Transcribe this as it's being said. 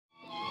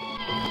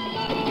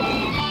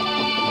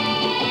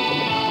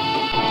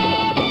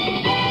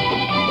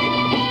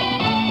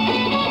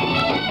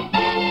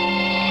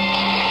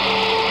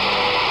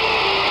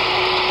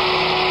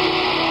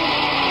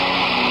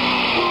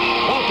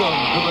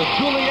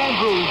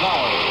Andrews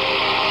Hour.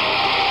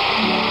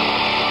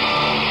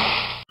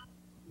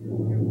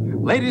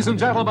 Ladies and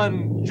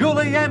gentlemen,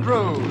 Julie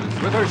Andrews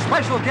with her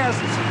special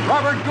guests,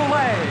 Robert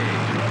Goulet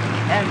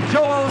and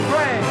Joel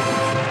Gray.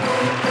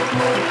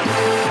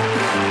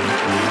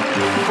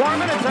 4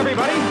 minutes,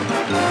 everybody.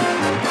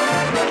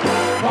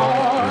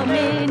 4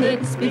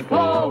 minutes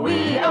before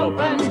we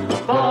open,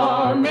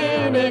 4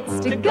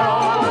 minutes to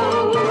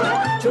go.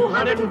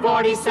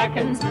 240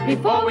 seconds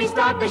before we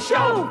start the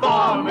show.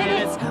 4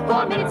 minutes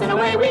and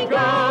away we go.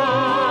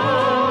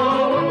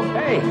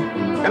 Hey,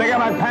 can I get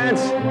my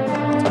pants?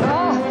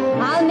 Oh,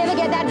 I'll never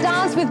get that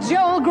dance with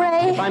Joel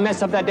Gray. If I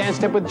mess up that dance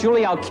step with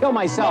Julie, I'll kill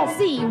myself. Let's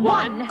see.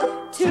 1,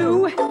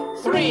 2,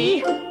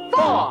 3,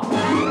 4.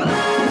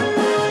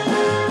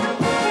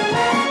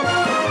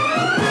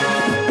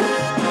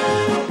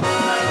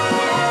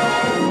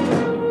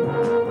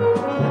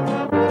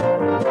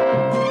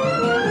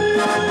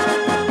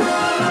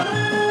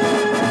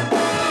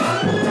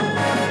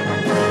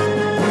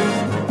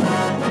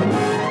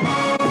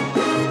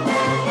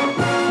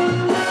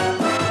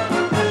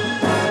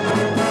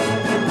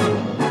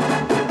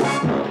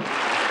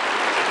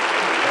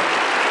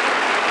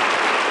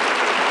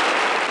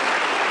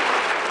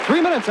 3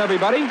 minutes,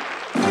 everybody.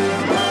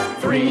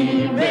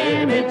 3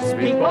 minutes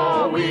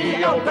before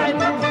we open,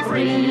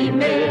 3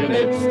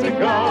 minutes to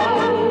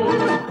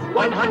go.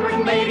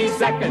 180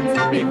 seconds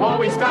before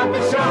we start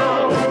the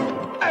show.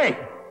 Hey,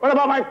 what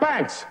about my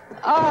pants?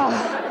 Oh,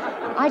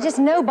 I just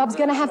know Bob's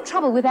going to have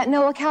trouble with that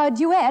Noel Coward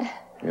duet.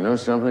 You know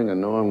something? I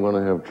know I'm going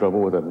to have trouble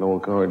with that Noel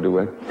Coward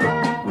duet.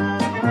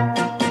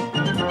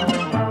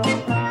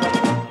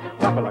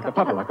 Papa like a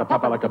papa like a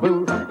papa like a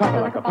boo. Papa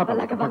like a papa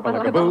like a papa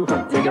like a boo.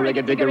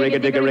 Digga-rigga, digga-rigga,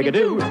 digga-rigga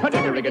doo.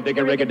 Digga-rigga,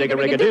 digga-rigga,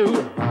 digga-rigga doo.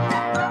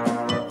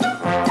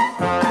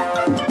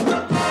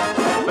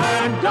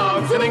 Mad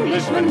dogs and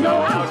Englishmen go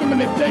out in the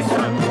midday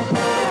sun.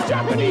 The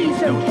Japanese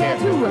don't care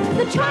to.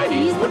 The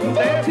Chinese wouldn't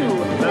dare to.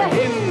 The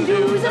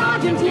Hindus and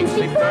Argentines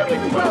sleep firmly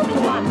from 12 to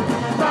 1.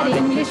 But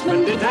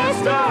Englishmen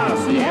detest our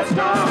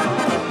siesta.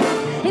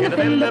 In the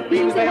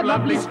Philippines, they have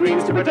lovely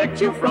screens to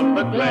protect you from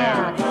the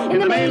glare. In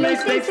the Malay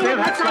states, they have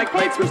hats like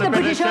plates which the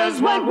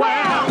Britishers won't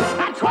wear.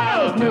 At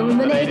 12 noon,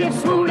 the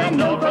natives swoon and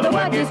no further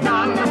work is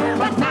done.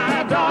 But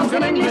mad dogs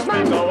and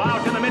Englishmen go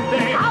out in the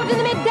midday. Out in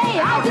the midday,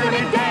 Out in the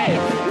midday.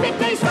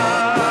 Midday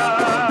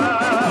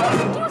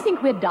sun. Do you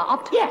think we're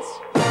daft? Yes.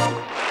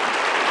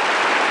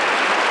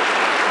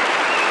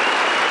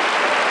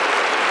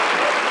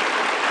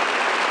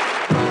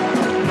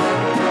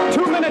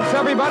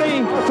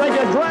 Everybody, take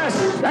a dress,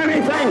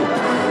 anything.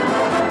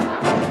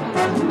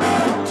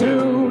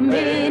 2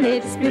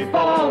 minutes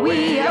before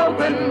we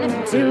open,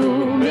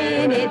 2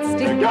 minutes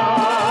to go.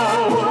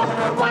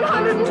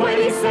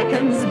 120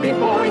 seconds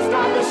before we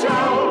start the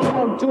show.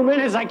 Oh, 2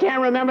 minutes, I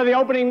can't remember the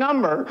opening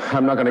number.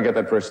 I'm not going to get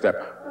that first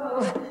step.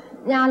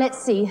 Now, let's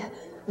see.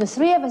 The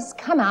three of us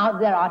come out.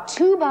 There are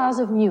 2 bars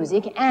of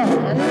music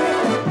and...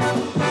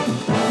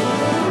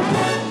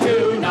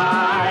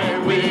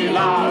 Tonight we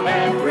love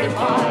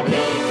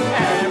everybody.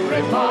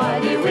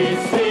 Everybody we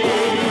see.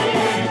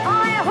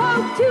 I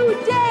hope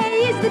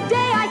today is the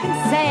day I can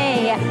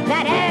say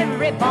that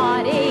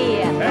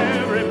everybody loves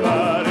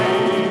me.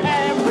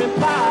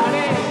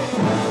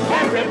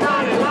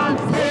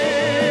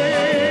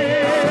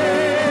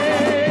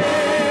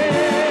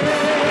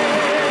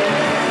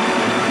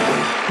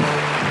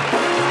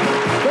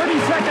 30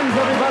 seconds,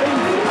 everybody.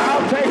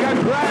 I'll take a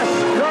grass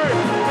skirt,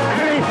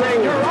 anything.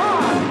 You're on.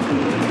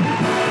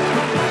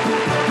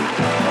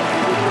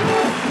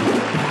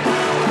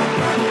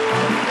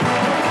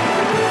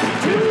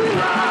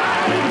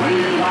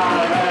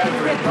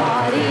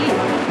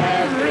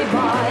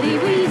 Everybody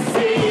we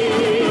see.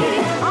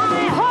 I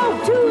hope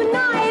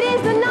tonight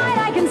is the night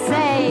I can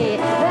say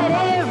that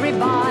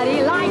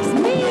everybody likes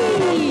me.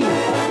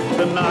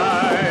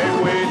 Tonight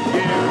we'd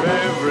give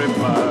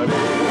everybody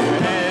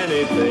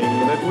anything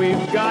that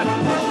we've got.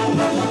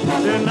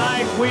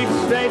 Tonight we'd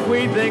state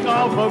we think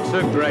all folks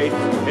are great,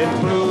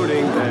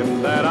 including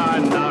them that are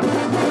not.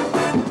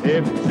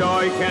 If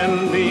joy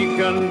can be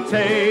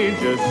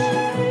contagious,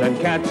 then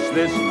catch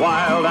this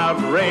wild,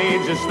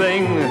 outrageous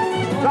thing.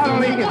 Not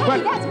only is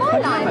Bobby, that's my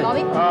line,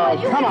 Bobby.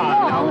 Oh, come on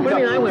now. What do you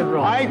mean I went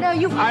wrong? I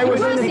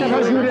was in it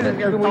because you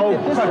didn't. Oh,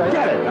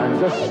 forget it. I'm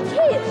just...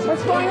 Hey, kids,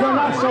 what's going on? You're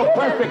not so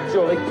perfect,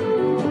 Julie.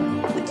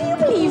 But do you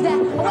believe that?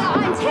 Well,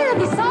 I'm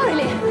terribly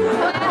sorry.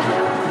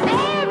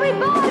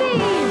 Everybody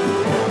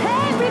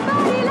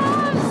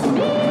loves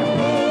me.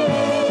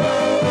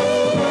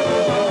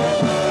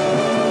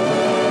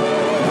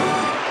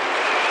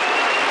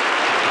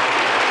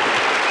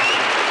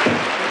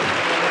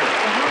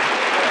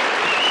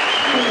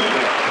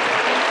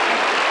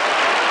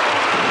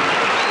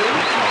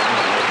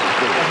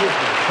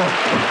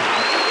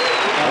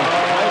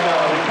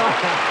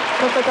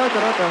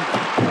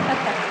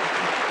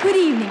 Good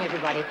evening,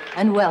 everybody,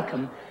 and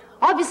welcome.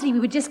 Obviously, we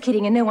were just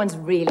kidding, and no one's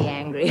really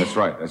angry. That's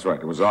right.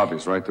 It was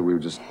obvious, right, that we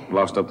just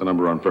lost up the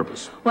number on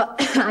purpose. Well,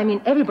 I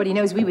mean, everybody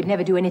knows we would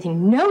never do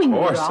anything knowing we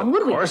were wrong,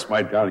 would we? Of course,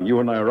 my darling. You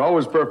and I are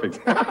always perfect.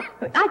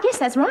 I guess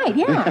that's right,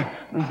 yeah.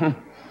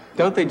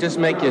 Don't they just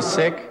make you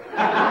sick?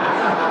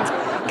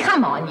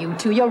 Come on, you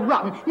two, you're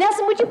rotten.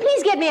 Nelson, would you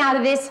please get me out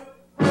of this?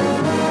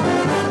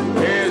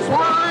 Here's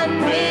 1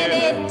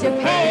 minute to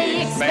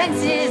pay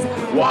expenses,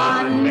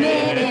 1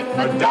 minute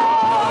for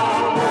dough.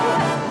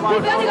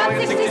 We've only got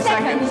 60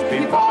 seconds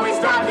before we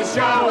start the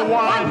show.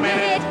 1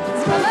 minute,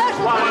 it's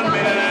commercial. 1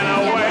 minute and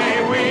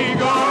away we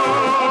go.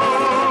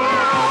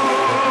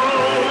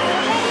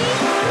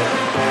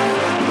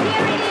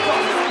 Here it is,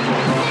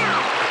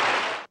 now.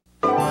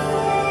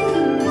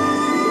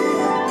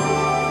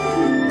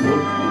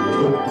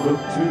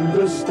 Look to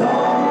the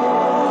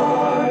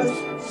stars,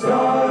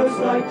 stars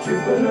like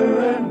Jupiter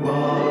and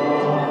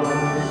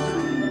Mars.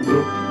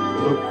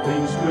 Look,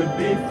 things could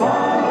be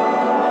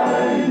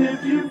fine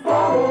if you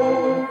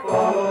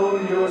follow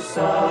your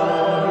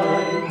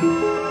sign.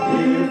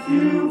 If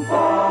you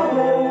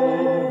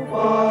follow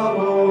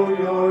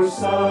your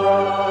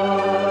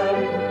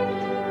sign.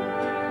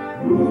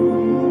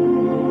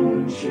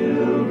 Moon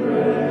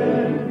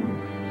children,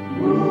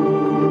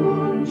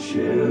 moon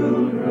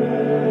children.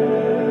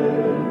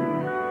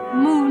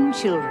 Moon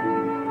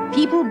children.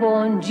 People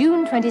born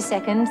June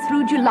 22nd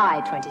through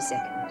July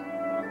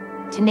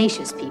 22nd.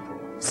 Tenacious people,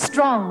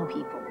 strong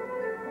people,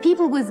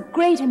 people with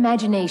great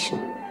imagination,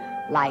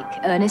 like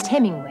Ernest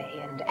Hemingway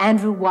and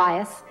Andrew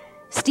Wyeth,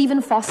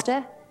 Stephen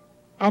Foster,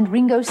 and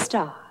Ringo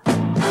Starr.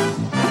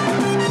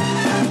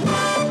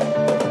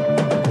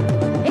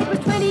 It was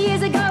 20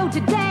 years ago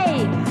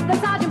today that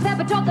Sergeant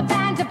Pepper taught the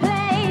band to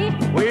play.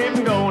 We've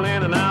been going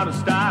in and out of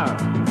style,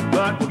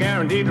 but we're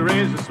guaranteed to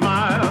raise a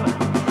smile.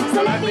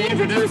 So let me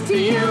introduce to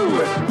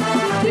you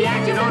the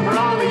act you've known for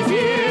all these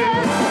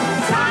years,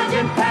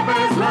 Sergeant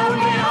Pepper's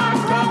Lonely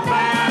Hearts Club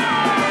Band.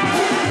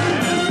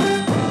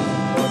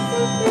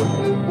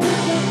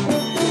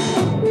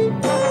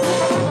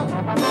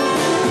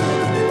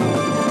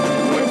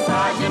 With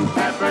Sergeant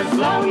Pepper's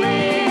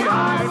Lonely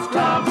Hearts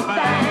Club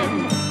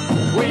Band,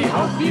 we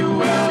hope you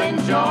will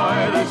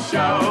enjoy the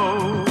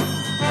show.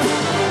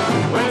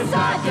 With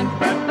Sergeant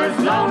Pepper's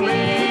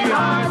Lonely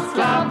Hearts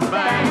Club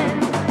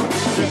Band,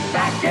 sit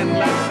back and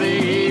let the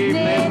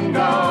evening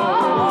go.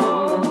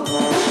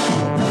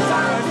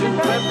 Sergeant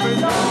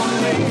Pepper's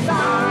Lonely,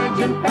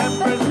 Sergeant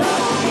Pepper's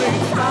Lonely,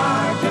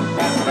 Sergeant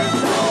Pepper's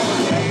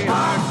Lonely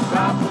Hearts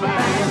Club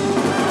Band.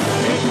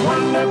 It's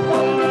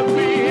wonderful to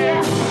be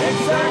here,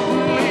 it's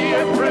certainly a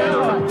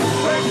thrill.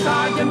 With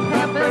Sergeant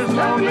Pepper's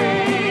Lonely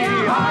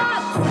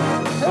Hearts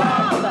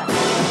Club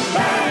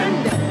Band.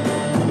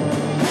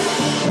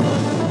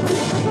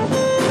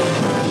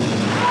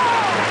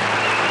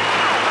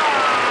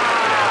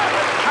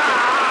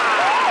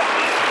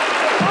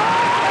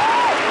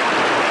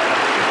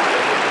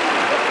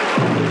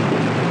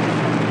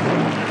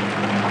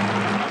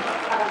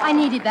 I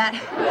needed that.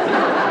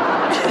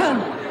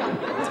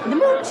 The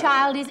moon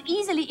child is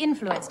easily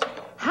influenced.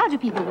 How do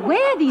people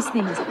wear these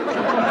things?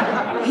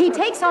 He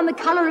takes on the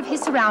color of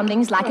his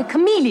surroundings like a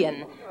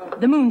chameleon.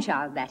 The moon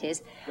child, that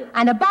is.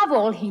 And above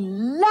all, he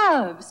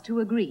loves to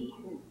agree.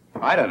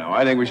 I don't know.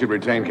 I think we should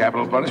retain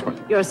capital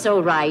punishment. You're so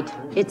right.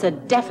 It's a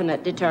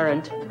definite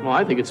deterrent. Well,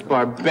 I think it's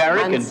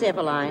barbaric and...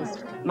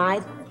 Uncivilized.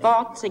 My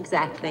thoughts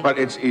exactly. But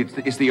it's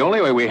the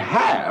only way we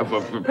have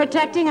of...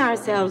 Protecting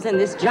ourselves in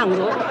this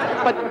jungle.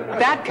 But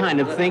that kind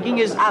of thinking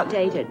is...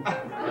 Outdated.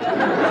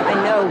 I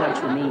know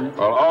what you mean.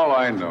 Well, all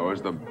I know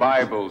is the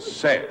Bible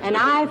says... An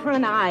eye for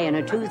an eye and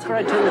a tooth for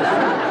a tooth.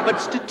 But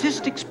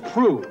statistics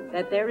prove...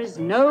 That there is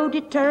no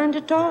deterrent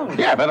at all.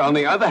 Yeah, but on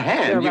the other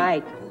hand... You're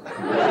right.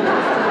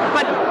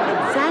 But...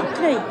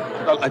 Exactly.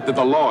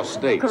 The law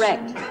states...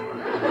 Correct.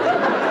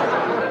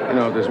 You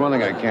know, there's one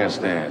thing I can't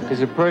stand.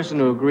 Is a person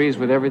who agrees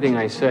with everything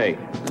I say.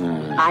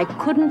 I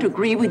couldn't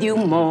agree with you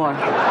more.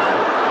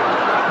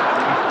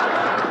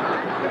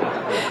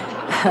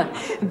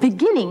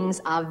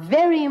 Beginnings are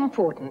very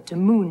important to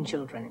moon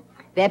children.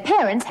 Their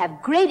parents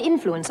have great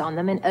influence on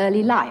them in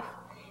early life.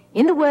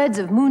 In the words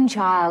of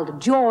moonchild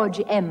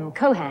George M.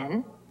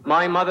 Cohan,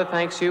 My mother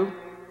thanks you.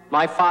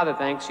 My father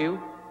thanks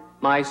you.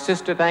 My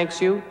sister thanks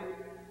you.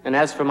 And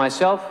as for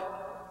myself,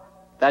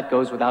 that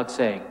goes without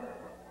saying.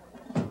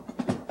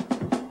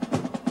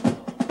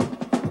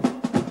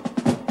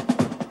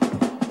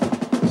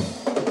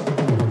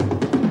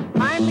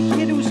 I'm the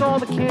kid who saw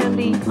the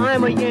candy.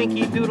 I'm a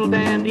Yankee Doodle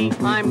dandy.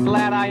 I'm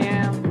glad I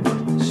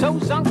am.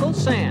 So's Uncle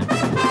Sam.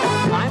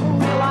 I'm a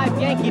real-life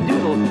Yankee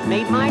Doodle.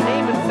 Made my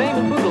name in fame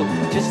and boodle.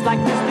 Just like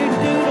Mr.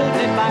 Doodle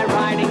did by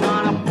riding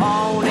on a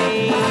pony.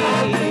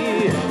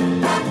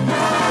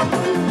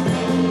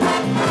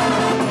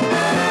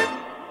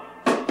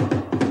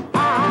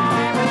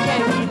 I'm a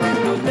Yankee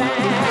Doodle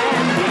dandy.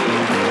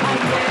 A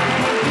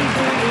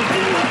Yankee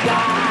Doodle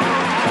guy.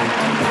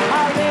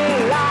 A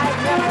real-life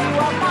nephew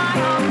of my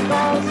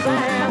Uncle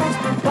Sam.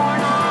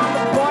 Born on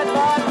the 4th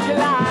of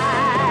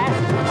July.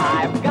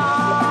 I've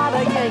got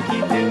a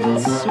Yankee Doodle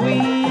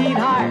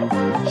sweetheart.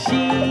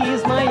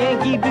 She's my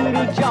Yankee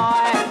Doodle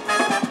joy.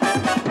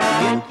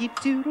 Yankee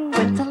Doodle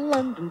went to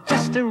London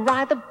just to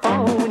ride the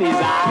ponies. I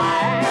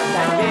am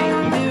that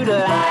Yankee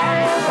Doodle, I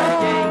am that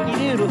Yankee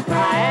Doodle, I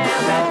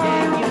am that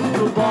Yankee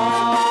Doodle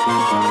boy.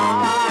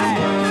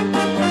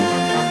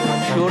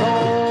 Should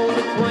old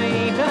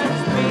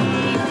acquaintance be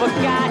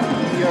forgotten,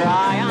 your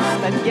eye on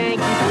that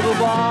Yankee Doodle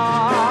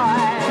boy.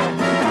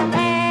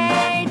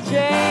 A.J.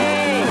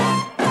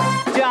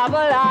 Double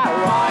R,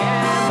 I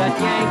am that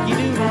Yankee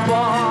Doodle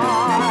boy.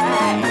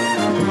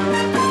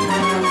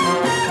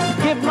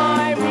 Give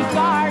my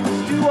regards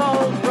to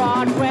old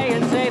Broadway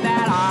and say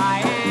that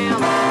I am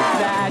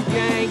that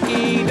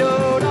Yankee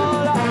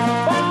Doodle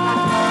boy.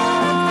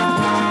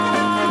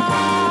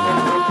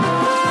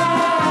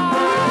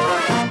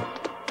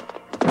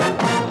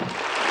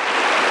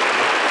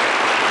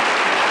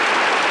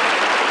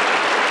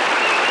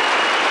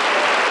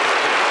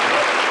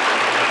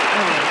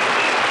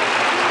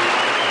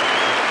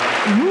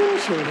 Moon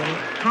children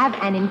have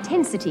an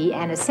intensity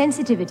and a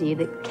sensitivity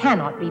that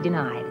cannot be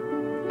denied.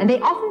 And they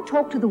often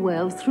talk to the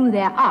world through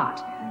their art,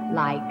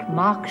 like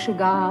Marc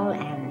Chagall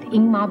and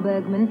Ingmar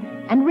Bergman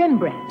and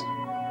Rembrandt.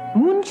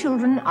 Moon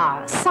children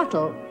are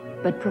subtle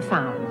but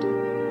profound.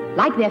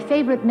 Like their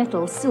favorite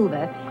metal,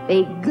 silver,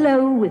 they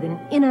glow with an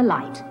inner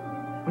light.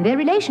 And their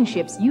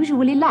relationships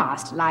usually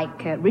last,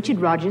 like Richard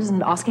Rodgers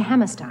and Oscar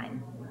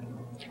Hammerstein.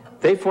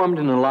 They formed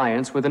an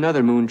alliance with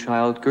another moon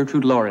child,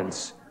 Gertrude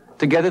Lawrence.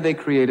 Together they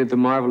created the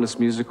marvelous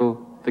musical,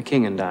 The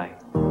King and I.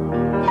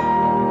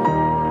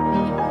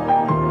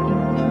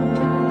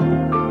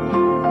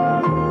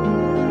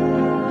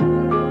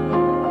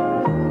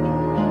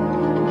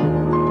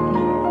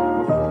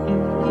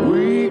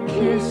 We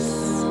kiss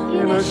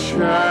in a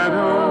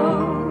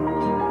shadow.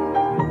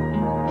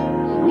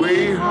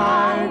 We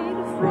hide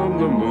from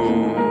the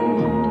moon.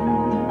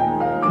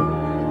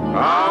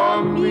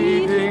 Our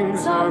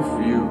meetings are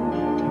few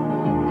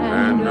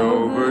and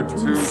over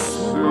too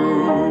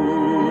soon.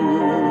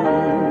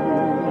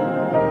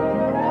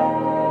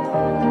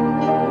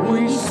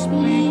 We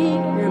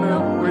speak in a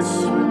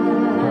whisper,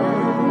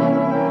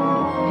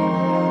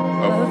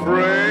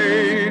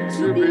 afraid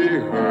to be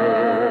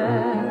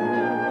heard.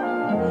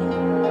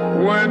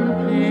 When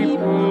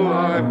people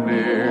are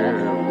near,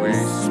 we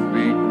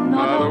speak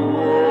not a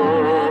word.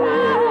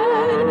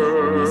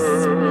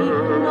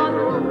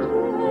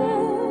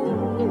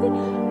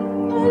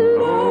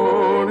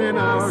 Alone in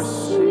our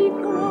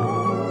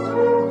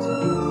secret,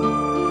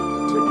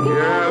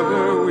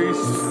 together we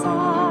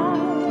sigh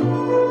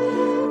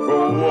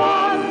for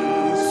one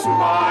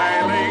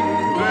smiling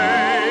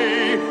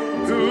day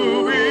to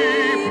be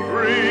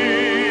free,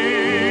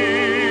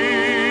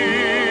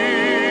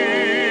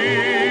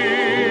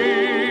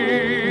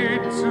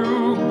 to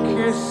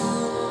kiss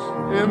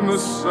in the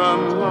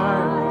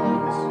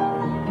sunlight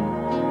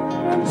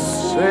and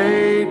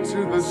say to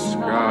the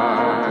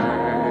sky,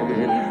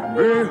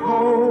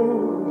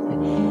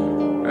 behold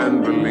and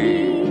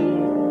believe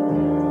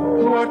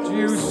what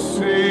you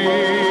see.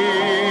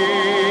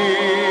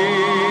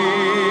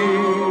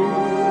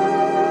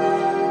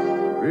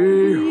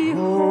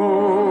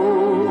 Behold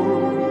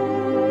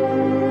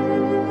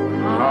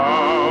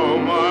how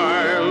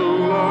my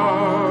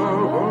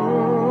lover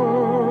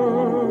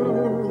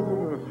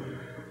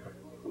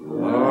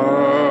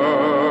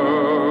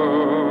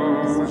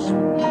loves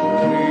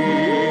me.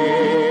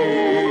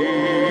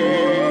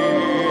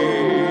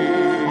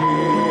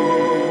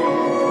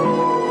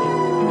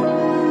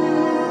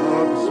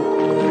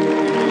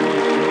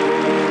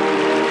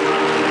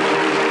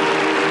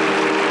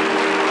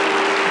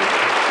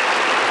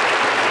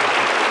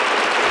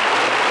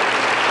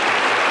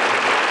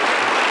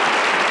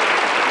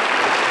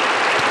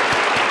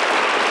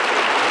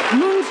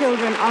 Moon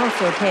children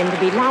also tend to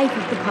be life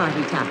of the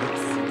party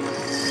types.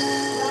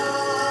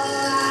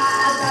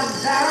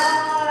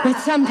 But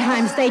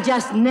sometimes they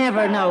just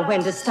never know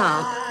when to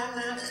stop.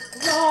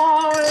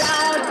 Roll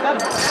out the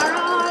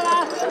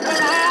barrel,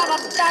 we'll have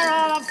a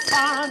barrel of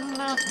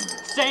fun.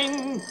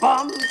 Sing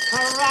bum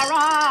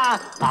tarara,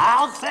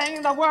 I'll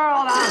sing the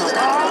world on the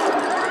road.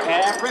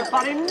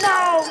 Everybody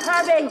know.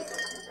 Herbie,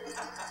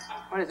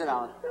 What is it,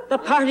 Alan? the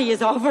party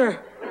is over.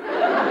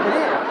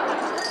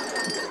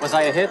 Was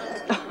I a hit?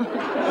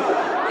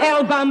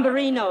 El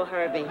Bomberino,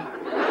 Herbie.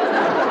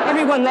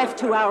 Everyone left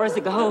 2 hours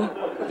ago,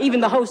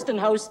 even the host and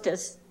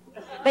hostess.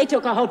 They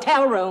took a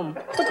hotel room.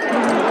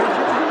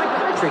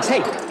 Tricks.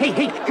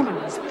 Hey, come on,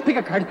 let's pick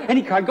a card.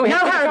 Any card, go ahead.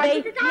 No, Pick a card.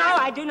 Herbie. No,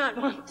 I do not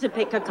want to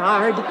pick a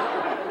card.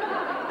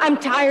 I'm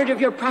tired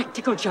of your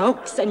practical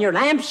jokes and your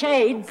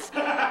lampshades.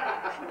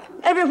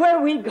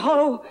 Everywhere we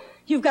go,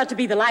 you've got to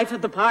be the life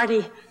of the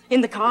party. In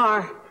the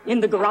car,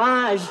 in the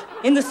garage,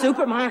 in the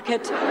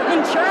supermarket,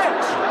 in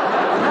church.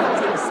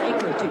 Nothing is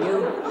sacred to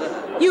you.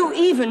 You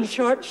even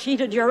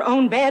short-sheeted your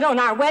own bed on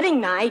our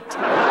wedding night. To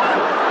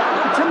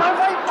my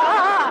right.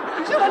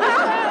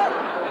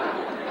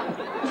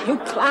 You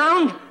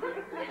clown.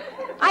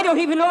 I don't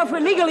even know if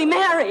we're legally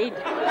married.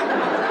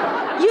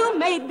 You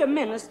made the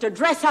minister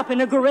dress up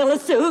in a gorilla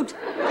suit.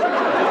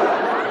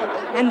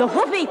 And the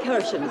whoopee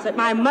cushions at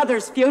my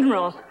mother's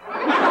funeral.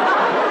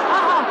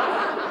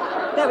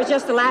 That was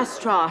just the last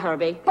straw,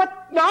 Herbie. But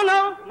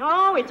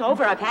no, it's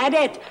over. I've had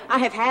it. I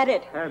have had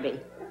it,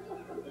 Herbie.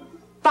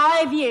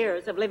 5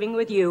 years of living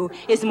with you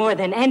is more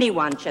than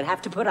anyone should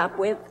have to put up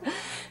with.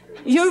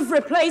 You've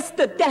replaced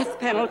the death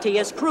penalty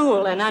as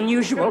cruel and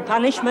unusual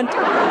punishment.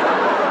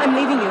 I'm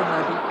leaving you,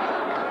 Herbie.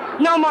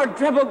 No more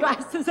dribble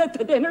glasses at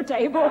the dinner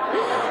table.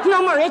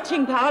 No more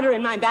itching powder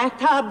in my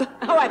bathtub.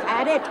 Oh, I've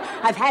had it.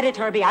 I've had it,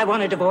 Herbie. I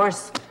want a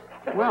divorce.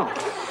 Well,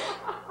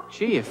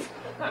 gee, if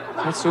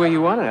that's the way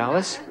you want it,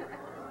 Alice.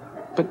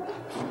 But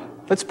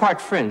let's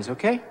part friends,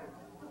 okay?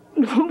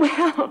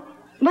 Well,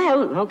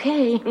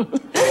 okay. The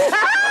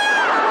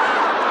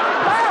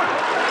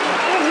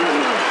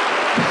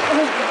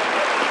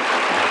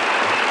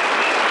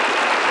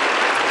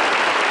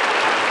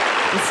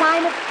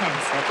sign of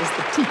Cancer is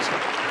the teacher.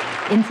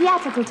 In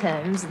theatrical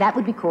terms, that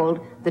would be called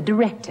the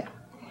director.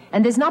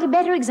 And there's not a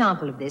better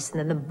example of this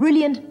than the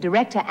brilliant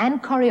director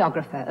and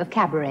choreographer of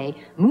cabaret,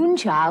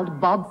 Moonchild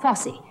Bob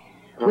Fosse.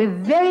 We're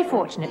very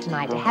fortunate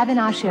tonight to have in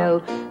our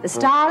show the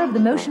star of the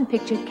motion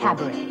picture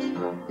Cabaret.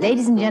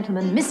 Ladies and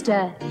gentlemen,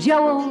 Mr.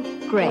 Joel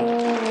Grey.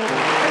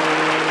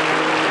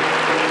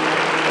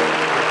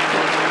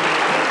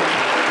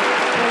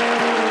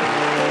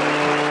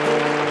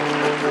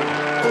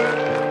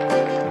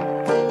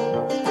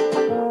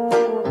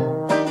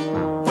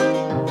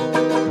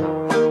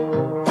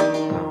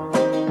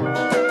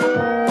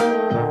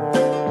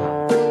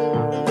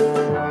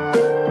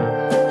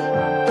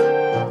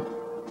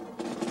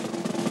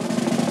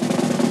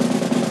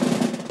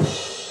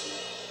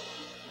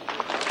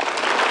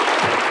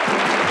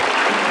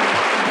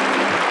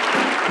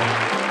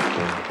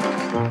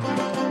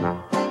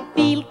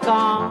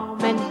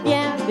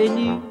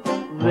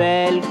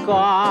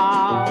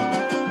 Welcome,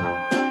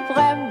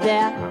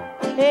 fremder,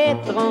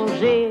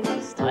 étranger,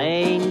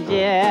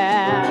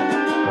 stranger.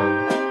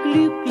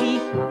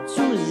 Glücklich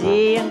zu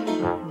sehen,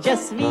 je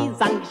suis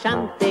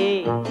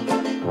enchanté.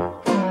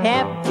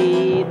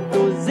 Happy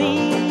to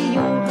see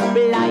you,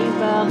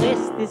 bleibe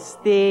rester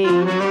stay.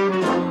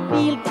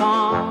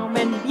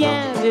 Willkommen,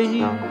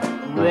 bienvenue,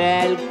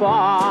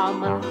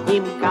 welcome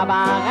im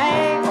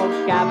cabaret, au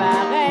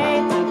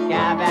cabaret, au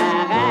cabaret.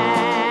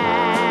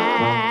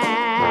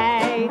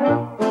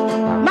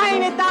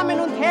 Meine Damen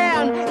und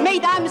Herren,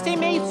 Mesdames et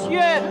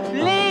Messieurs,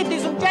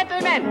 Ladies and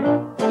Gentlemen,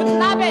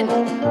 guten Abend,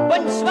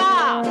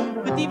 bonsoir,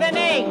 good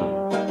evening.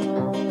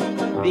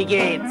 Wie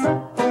geht's?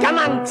 Come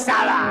on,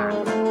 Xala.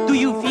 Do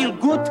you feel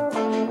good?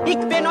 Ich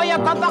bin euer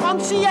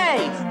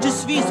Konferencier. Je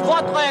suis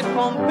votre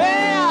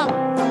compère.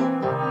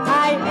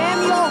 I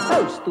am your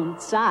host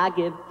und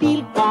sage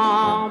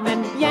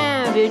willkommen,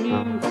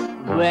 bienvenue,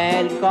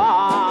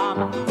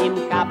 welcome im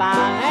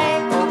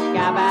Cabaret, au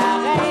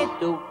Cabaret,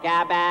 au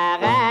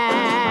Cabaret.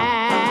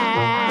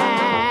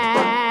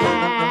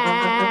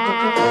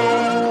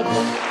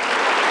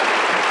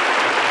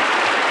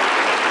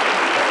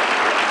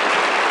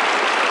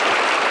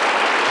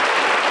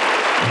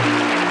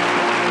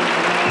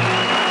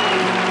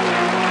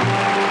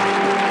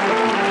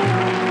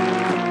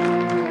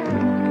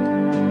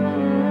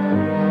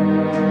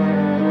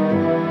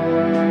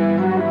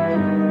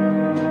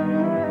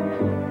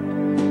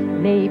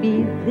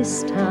 Maybe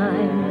this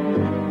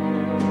time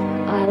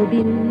I'll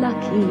be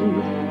lucky.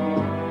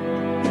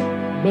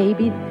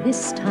 Maybe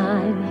this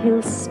time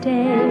he'll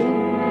stay.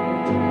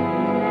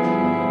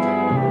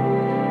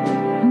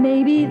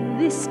 Maybe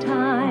this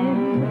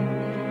time,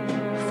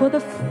 for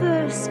the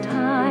first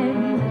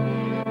time,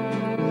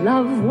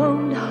 love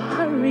won't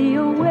hurry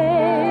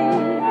away.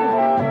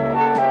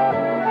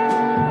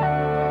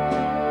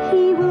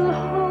 He will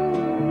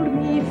hold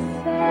me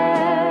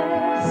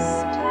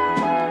fast.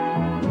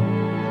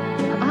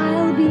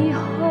 I'll be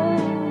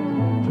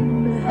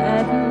home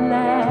at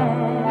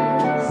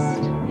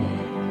last.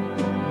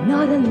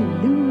 Not a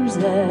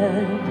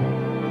loser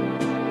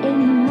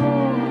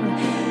anymore,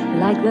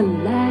 like the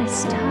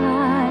last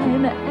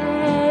time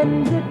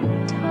and the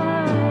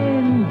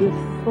time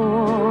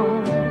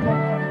before.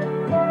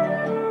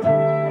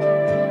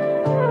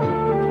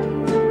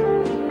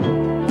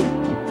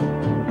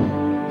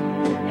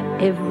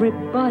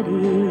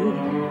 Everybody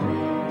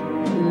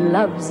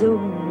loves a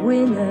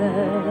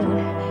winner,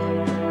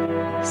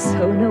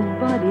 so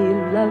nobody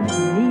loves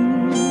me.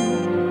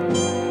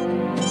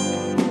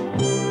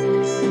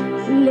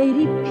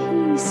 Lady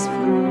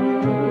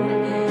peaceful,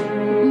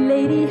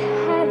 lady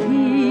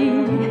happy,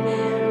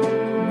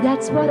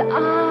 that's what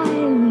I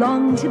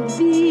long to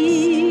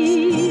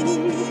be.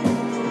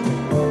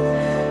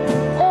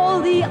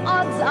 All the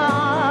odds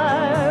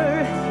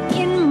are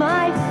in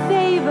my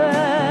favor.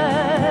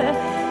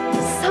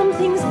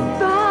 Something's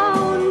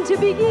bound to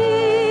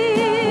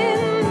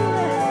begin.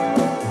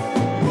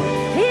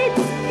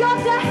 It's got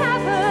to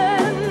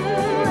happen.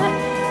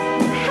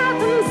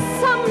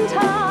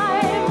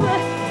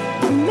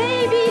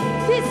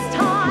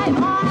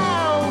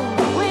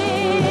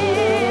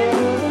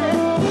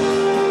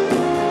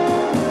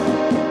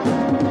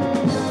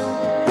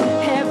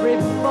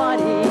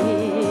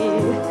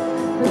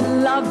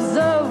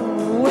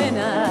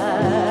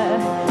 winner,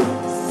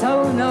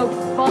 so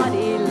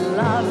nobody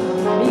loved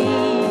me.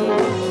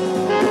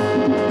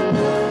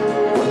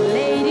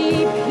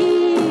 Lady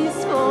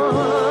peaceful,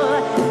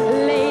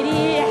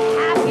 lady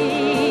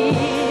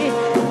happy,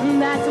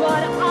 that's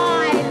what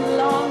I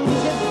long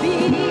to be.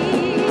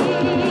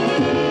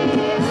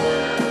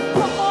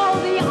 All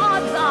the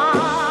odds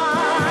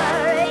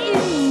are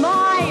in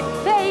my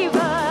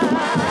favor.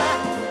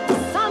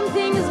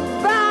 Something's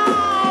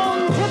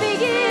bound to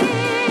begin.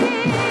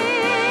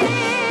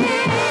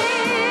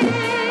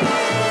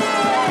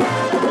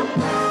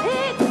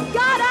 It's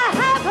gotta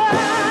happen,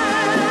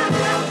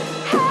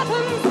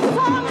 happen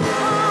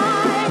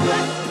sometime.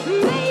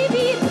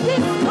 Maybe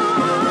this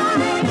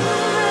time,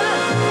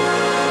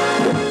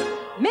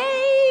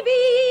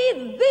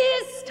 maybe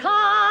this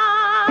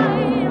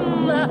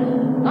time,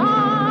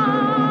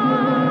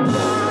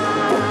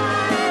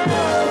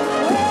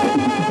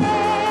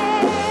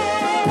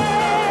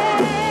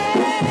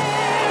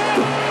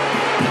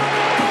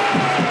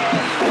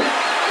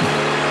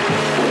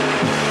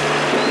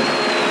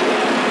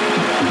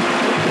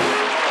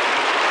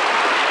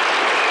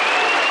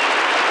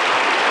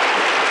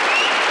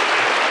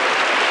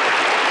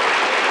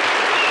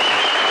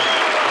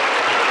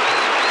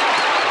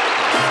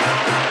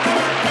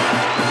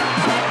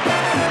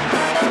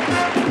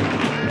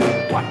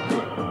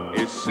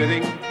 Is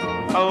sitting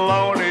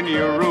alone in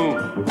your room.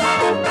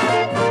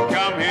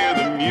 Come hear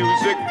the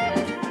music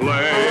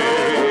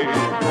play.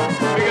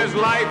 Because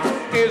life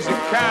is a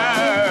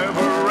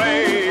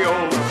cabaret,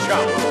 old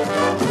chum.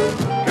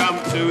 Come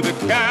to the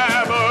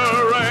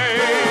cabaret.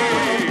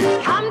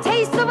 come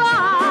taste the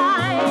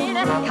wine,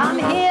 come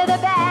hear the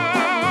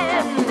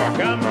band.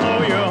 Come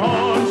blow your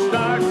horn,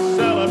 start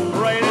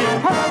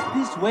celebrating.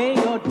 This way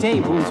your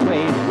tables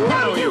wait.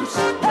 No use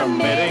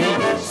committing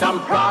some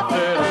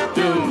prophet of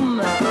doom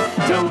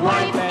to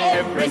wipe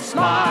every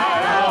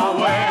smile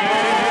away.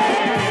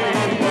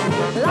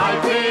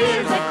 Life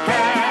is a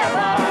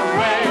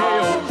cabaret,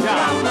 old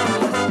chum.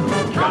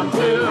 Come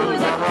to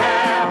the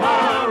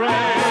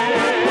cabaret.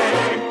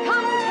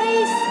 Come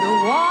taste the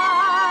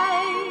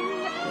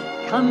wine,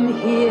 come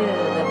hear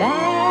the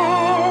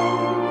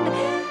band.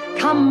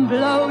 Come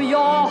blow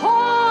your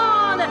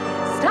horn,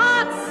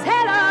 start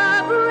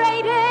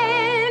celebrating.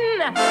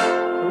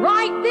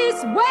 Right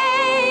this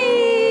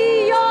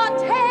way, your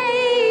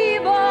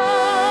table's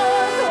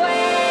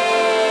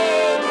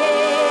waiting.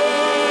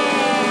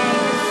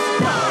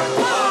 Start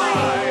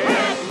wine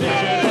and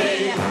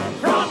knitting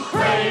from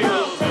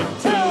cradle to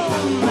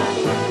tomb.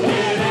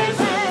 It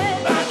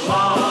isn't that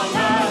long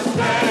a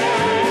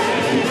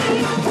stay.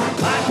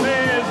 Life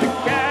is a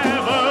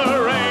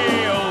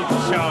cabaret, old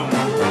chum.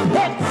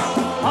 It's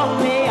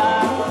only a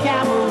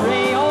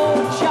cabaret,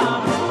 old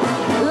chum.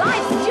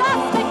 Life's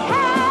just a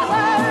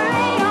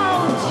cabaret,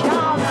 old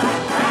chum.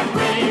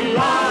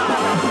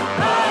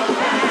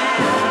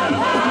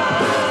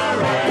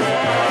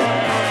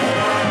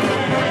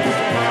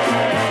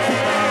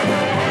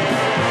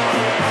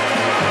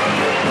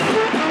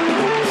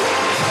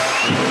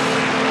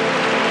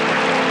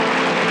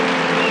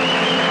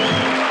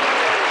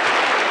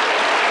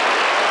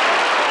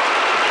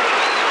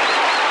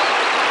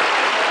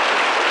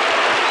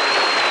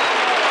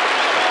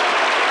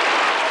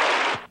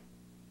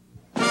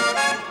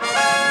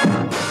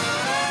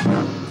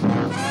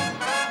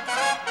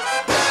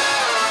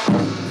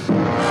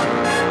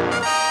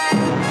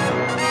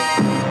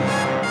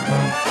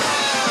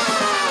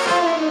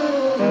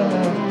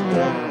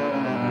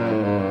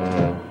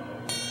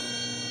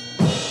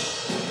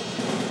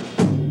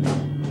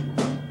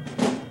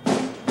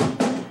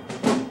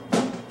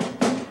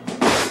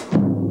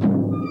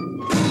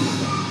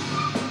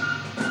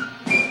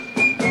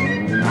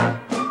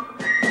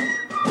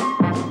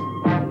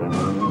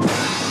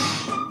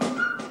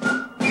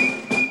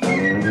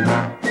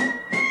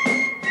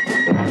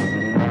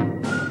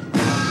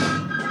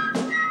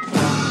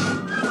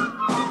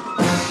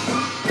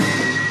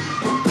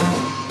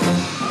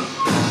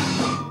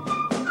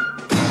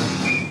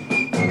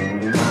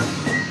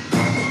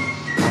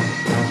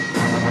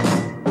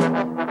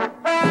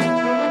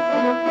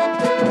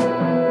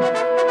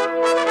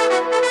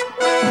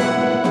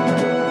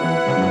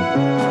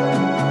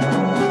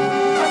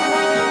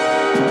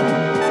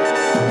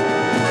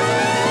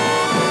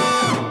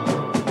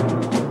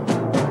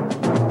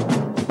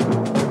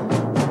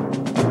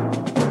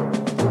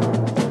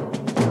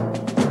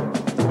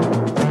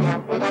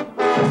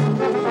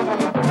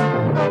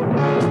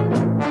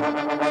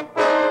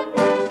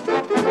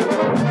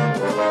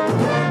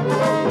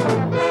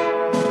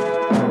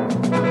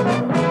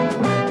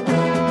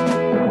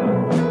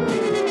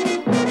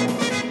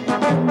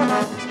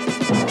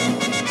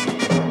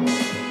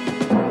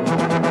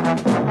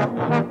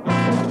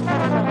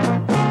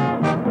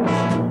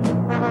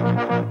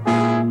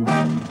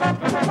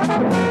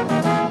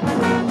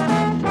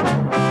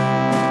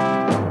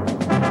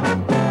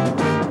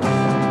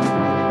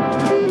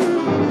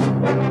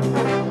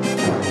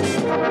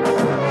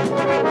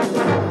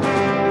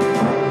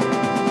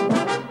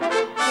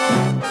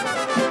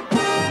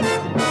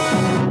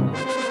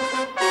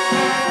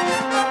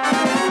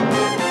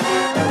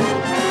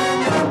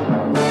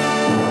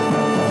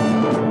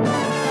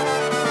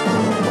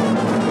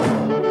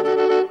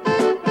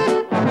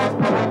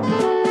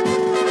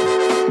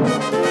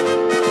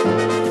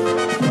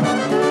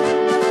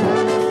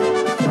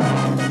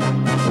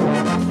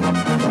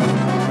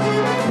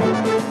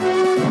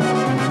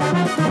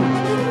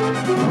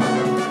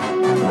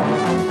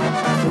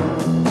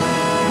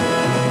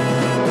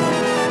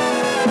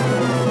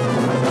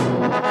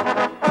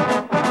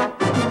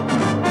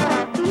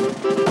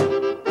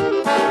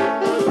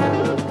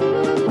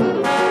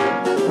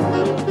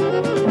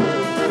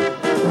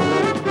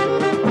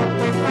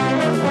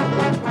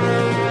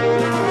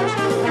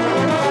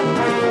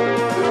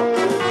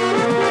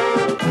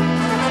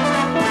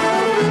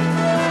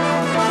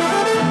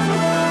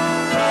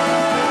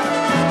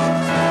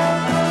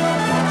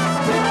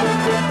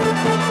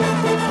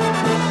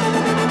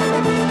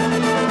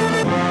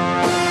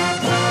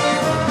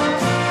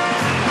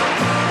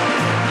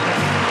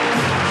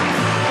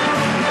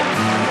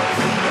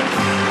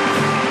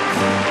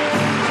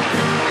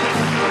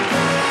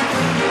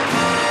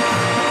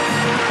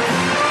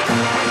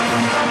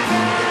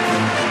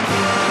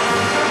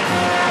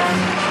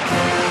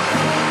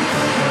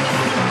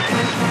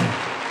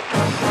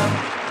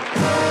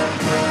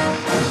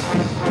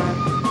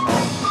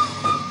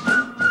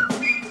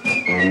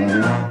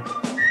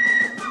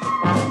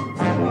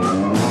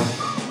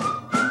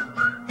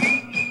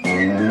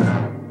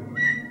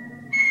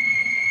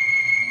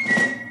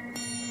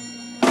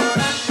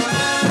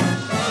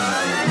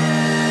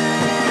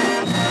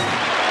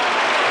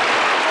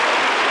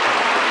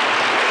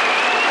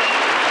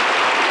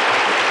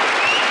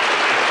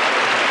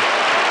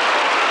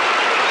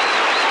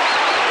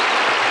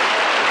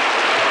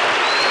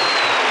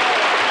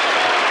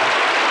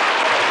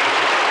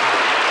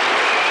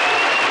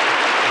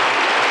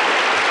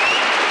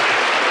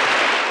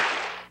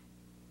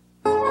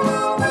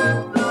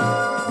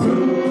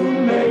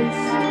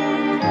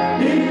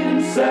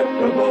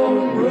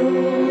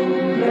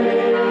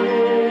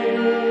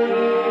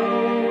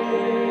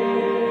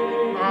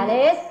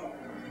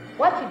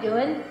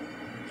 doing?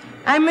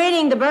 I'm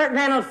reading the Burt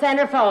Reynolds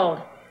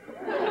Centerfold.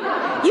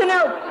 You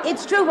know,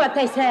 it's true what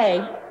they say.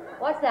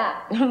 What's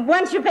that?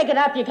 Once you pick it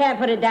up, you can't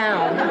put it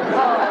down.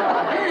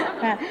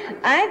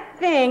 I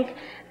think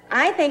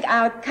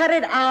I'll cut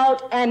it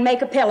out and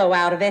make a pillow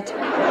out of it.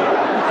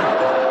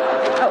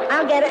 Oh,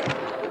 I'll get it.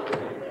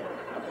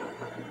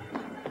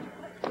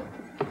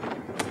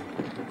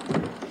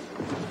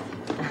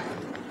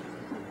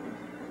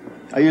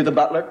 Are you the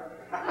butler?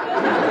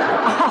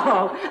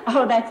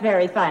 Oh, that's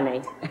very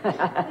funny.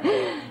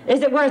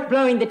 Is it worth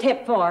blowing the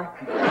tip for?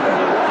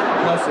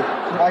 No, sir.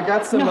 I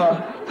got some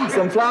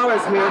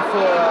flowers here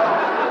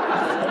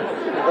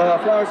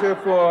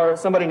for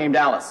somebody named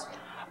Alice.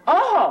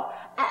 Oh,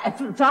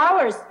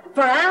 flowers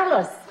for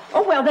Alice.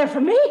 Oh, well, they're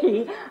for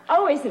me.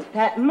 Oh, isn't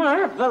that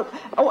marvelous?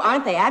 Oh,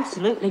 aren't they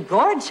absolutely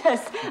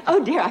gorgeous?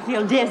 Oh, dear, I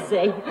feel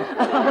dizzy.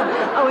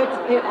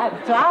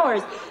 It's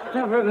flowers.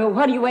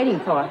 What are you waiting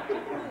for?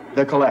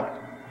 They're collect.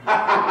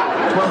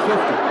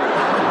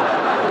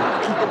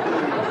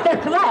 $12.50. They're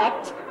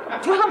collect?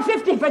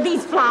 $12.50 for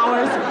these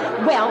flowers?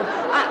 Well,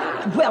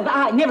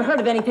 I never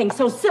heard of anything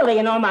so silly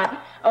in all my...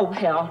 Oh,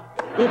 hell.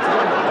 It's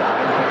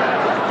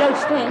wonderful. Don't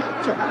you think?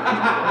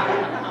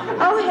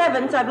 Oh,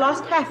 heavens, I've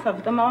lost half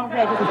of them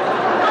already.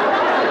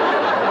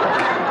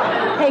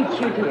 Thank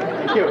you, dear.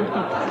 Thank you.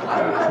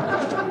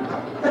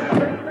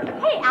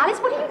 Hey, Alice,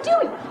 what are you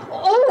doing?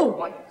 Oh,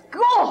 my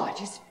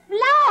gorgeous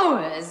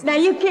flowers. Now,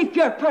 you keep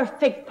your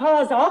perfect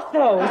paws off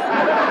those.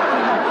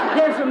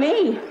 They're for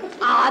me.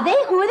 Are they?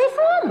 Who are they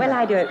from? Well,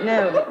 I don't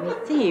know. Let me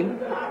see.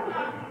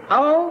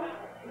 Oh,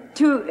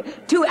 to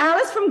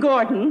Alice from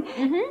Gordon,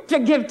 to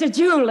give to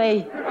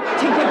Julie. To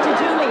give to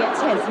Julie, it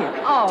says here.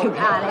 Oh,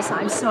 Alice,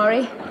 I'm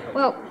sorry.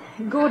 Well,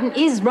 Gordon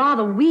is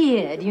rather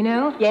weird, you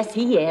know. Yes,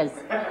 he is.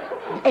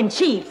 And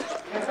cheap.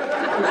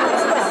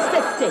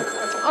 $12.50.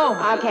 Oh,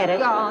 I'll get it.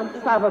 God.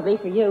 Probably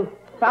for you.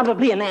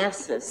 Probably an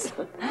ass's.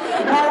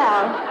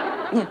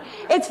 Hello.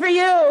 It's for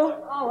you.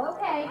 Oh,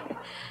 okay.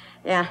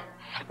 Yeah.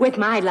 With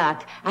my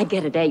luck, I'd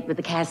get a date with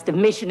the cast of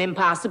Mission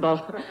Impossible,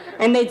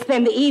 and they'd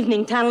spend the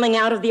evening tunneling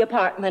out of the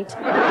apartment.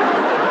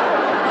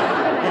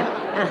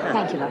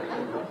 Thank you, love.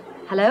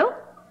 Hello?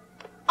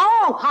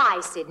 Oh,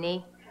 hi,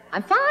 Sydney.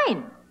 I'm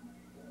fine.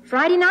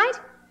 Friday night?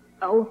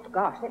 Oh,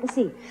 gosh, let me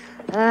see.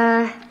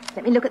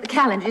 Let me look at the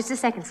calendar just a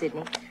second,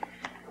 Sydney.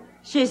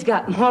 She's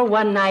got more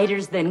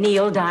one-nighters than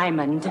Neil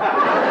Diamond.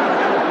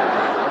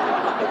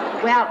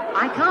 Well,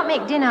 I can't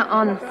make dinner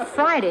on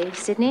Friday,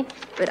 Sydney,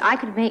 but I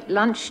could make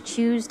lunch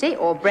Tuesday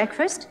or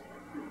breakfast.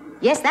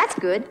 Yes, that's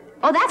good.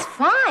 Oh, that's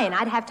fine.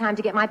 I'd have time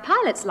to get my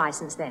pilot's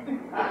license then.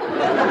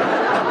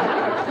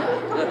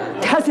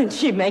 Doesn't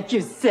she make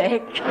you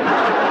sick?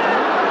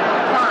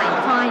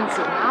 Fine,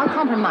 Sydney. I'll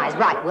compromise.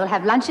 Right, we'll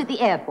have lunch at the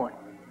airport.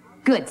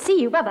 Good. See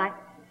you. Bye-bye.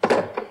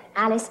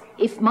 Alice,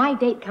 if my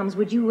date comes,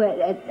 would you,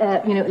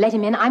 let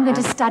him in? I'm going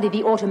to study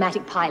the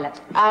automatic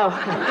pilot. Oh,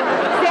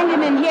 send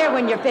him in here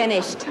when you're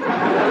finished.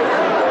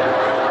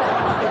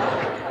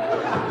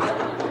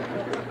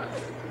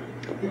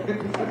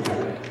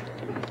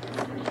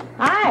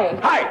 Hi.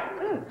 Hi.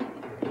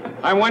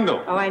 I'm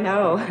Wendell. Oh, I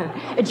know.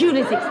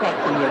 Julie's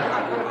expecting you.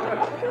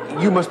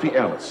 You must be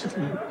Alice.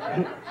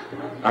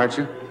 Aren't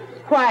you?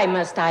 Why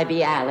must I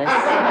be Alice?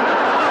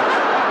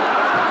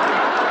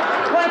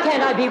 Why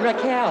can't I be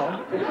Raquel?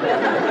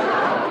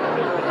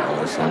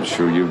 Alice, I'm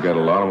sure you've got a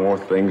lot more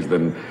things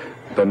than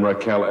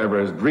Raquel ever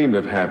has dreamed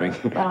of having.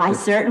 Well, I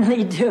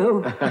certainly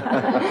do.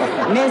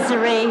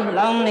 Misery,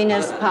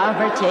 loneliness,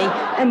 poverty,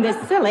 and this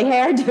silly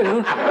hairdo. Can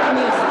you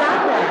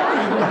stop that?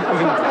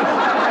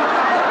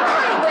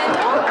 Hi,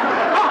 Wendell.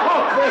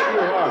 Oh, there you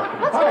are.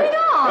 What's going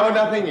on? Oh,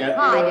 nothing yet.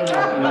 Hi.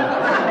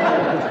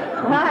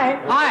 Hi.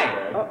 Hi.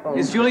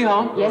 Is Julie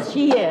home? Yes,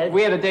 she is.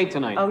 We had a date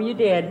tonight. Oh, you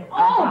did?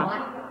 Oh, my...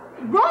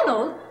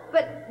 Ronald?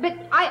 But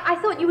I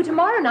thought you were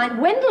tomorrow night.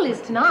 Wendell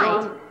is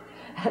tonight.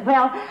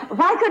 Well,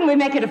 why couldn't we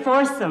make it a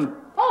foursome?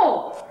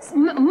 Oh,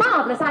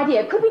 marvelous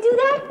idea. Could we do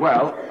that?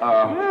 Well,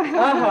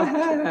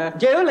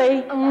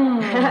 Julie.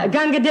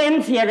 Gunga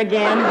Din's here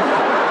again.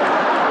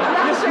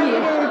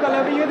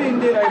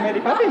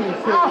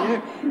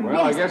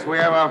 well, I guess we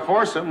have our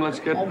foursome. Let's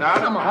get down.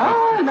 Come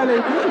on.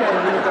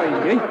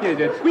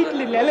 Sweet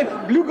little Alice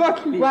Blue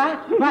Gottlieb.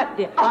 What?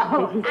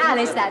 Oh,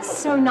 Alice, that's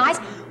so nice.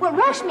 Well,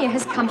 Rashmir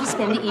has come to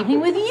spend the evening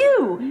with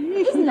you.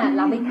 Isn't that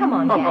lovely? Come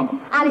on, Dan.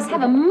 Alice,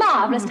 have a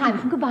marvelous time.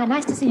 Goodbye.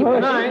 Nice to see you.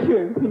 Good night.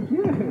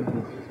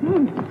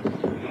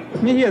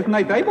 He has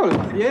nice eyeballs.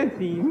 Yes,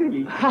 he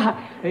really.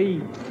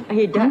 Hey.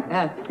 He does.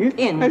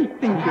 In.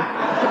 Thank you.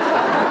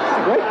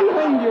 Right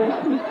behind you.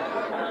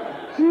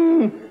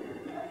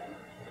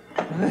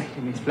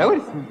 Nice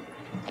flowers.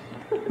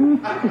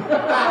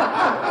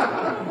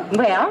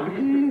 Well,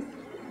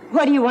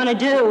 what do you want to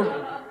do,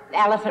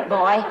 elephant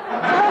boy?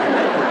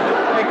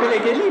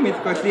 Miss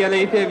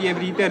Gottlieb, have you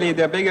ever eaten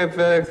a bag of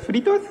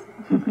fritos?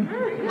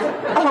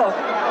 Oh,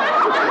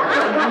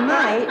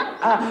 night.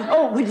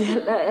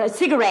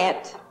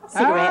 Cigarette.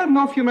 cigarette?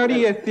 No, if you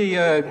marry at the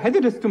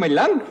headed to my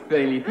lungs,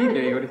 fairly,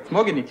 or it's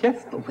more in the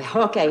chest.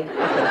 Well, okay.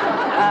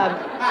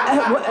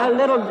 A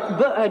little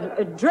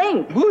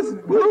drink. Booze?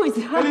 Booze.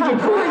 A little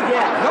booze,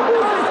 yeah. No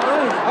booze.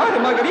 Oh, the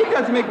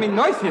margaritas make me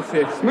nauseous.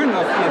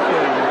 Smirnoff,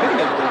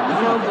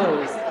 No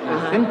booze.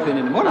 Something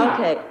in the morning.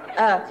 Okay.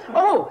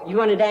 You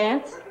want to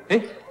dance?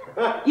 Eh?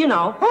 You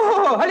know.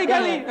 Oh, holly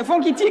golly, a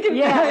funky chicken.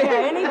 Yeah,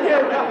 anything.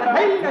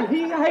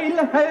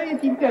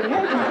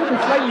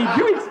 Slightly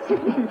Jewish.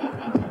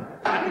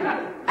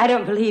 I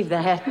don't believe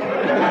that.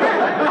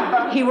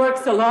 He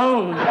works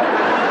alone.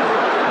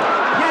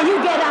 Now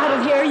you get out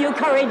of here, you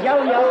curried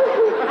yo-yo.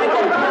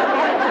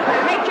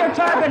 Take your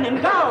turban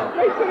and go.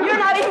 You're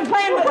not even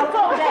playing with a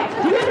full deck.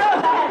 Do you know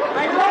that?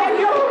 I love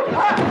you.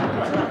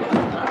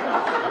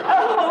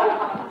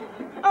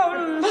 Oh,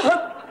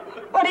 look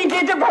what he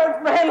did to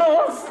Burt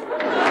Reynolds.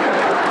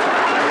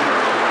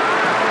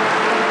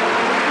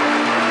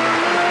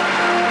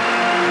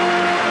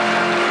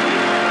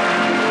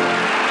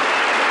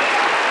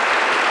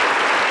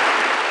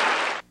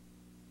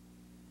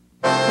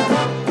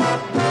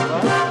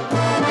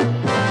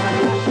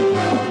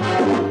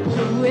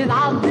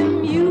 Without the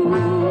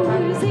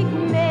music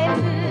men,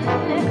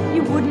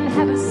 you wouldn't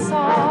have a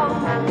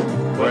song.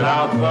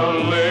 Without the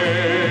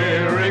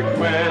lyric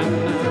men,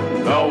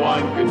 no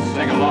one could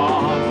sing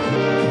along.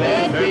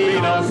 There'd be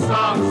no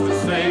songs to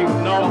sing,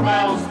 no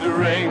bells to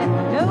ring.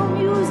 No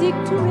music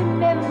to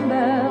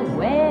remember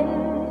when.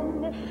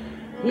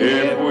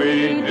 If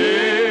we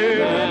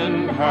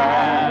didn't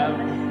have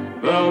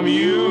the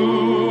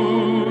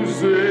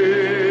music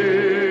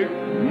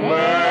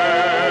men.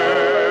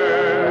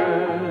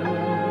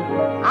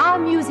 Our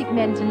music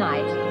men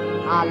tonight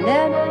are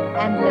Lerner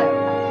and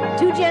Lowe,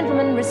 two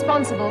gentlemen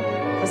responsible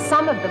for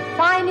some of the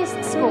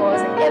finest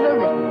scores ever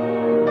written.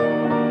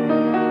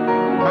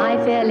 My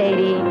Fair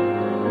Lady,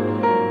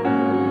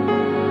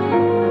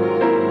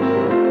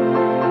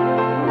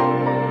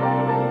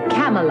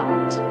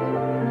 Camelot,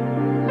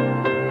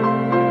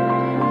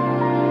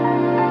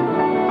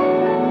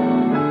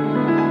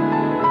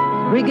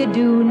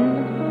 Brigadoon,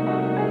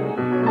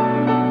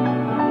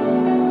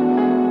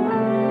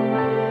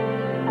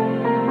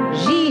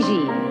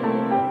 Gigi,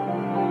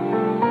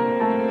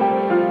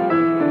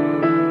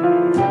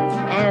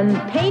 and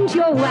Paint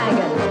Your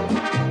Wagon.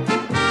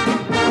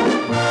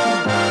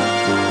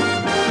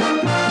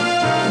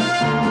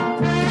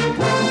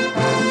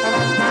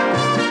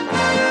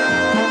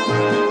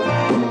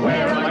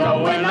 Where am I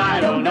going?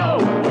 I don't know.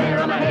 Where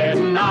am I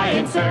heading? I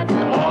ain't certain.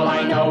 All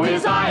I know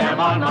is I am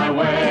on my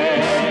way.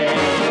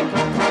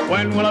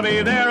 When will I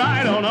be there?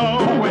 I don't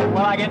know. When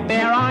will I get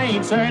there? I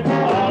ain't certain.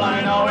 All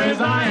I know is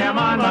I am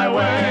on my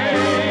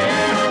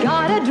way.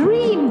 Got a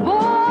dream,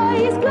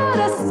 boys, got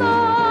a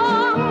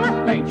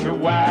song. Paint your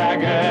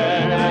wagon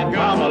and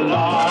come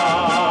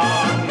along.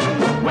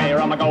 Where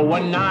am I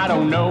going? I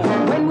don't know.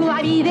 When will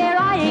I be there?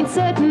 I ain't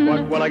certain.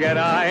 What will I get?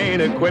 I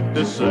ain't equipped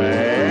to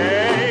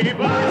say.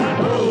 But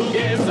who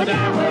gives a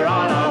damn? We're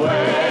on our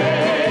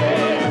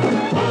way.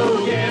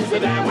 Who gives a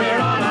damn? We're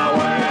on our way.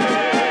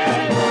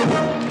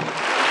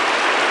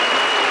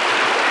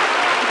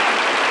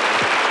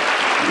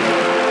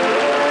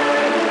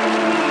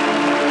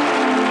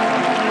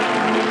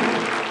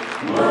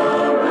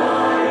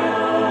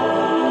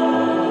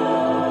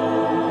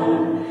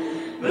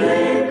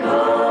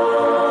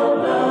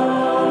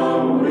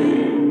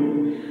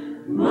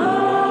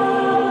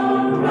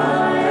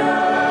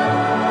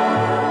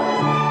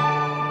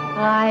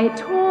 I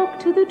talk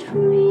to the trees,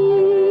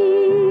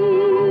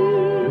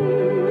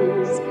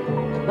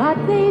 but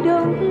they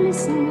don't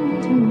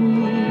listen to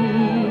me.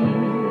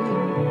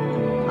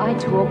 I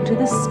talk to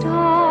the stars,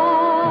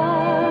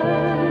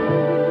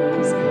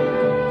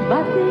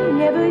 but they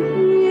never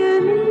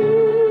hear me.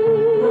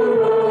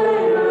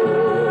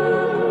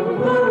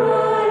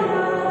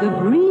 The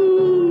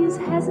breeze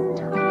hasn't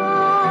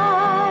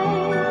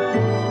time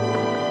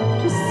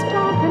to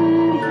stop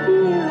and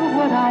hear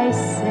what I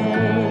say.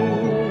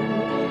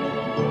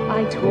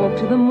 I talk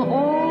to them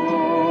all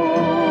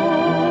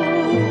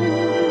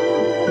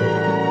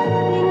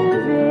in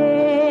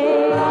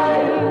vain.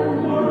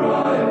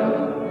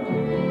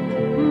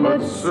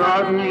 But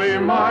suddenly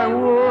my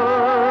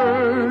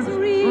words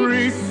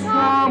reach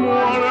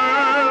someone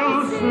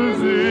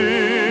else's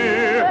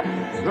ear,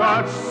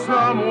 touch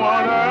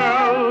someone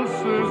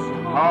else's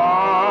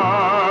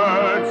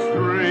heartstrings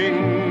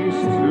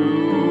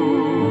too.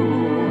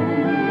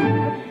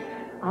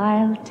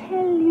 I'll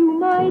tell you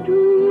my dreams,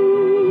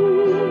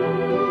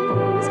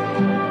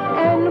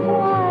 and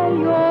while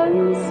you're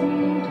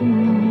listening to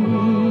me,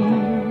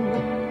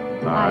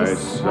 I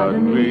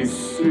suddenly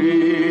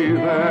see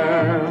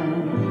them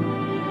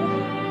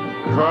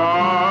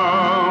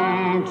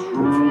come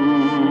true.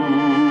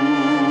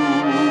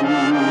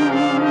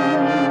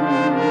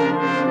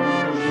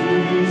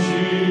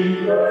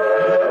 Gigi,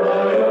 am I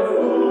a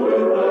fool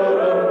without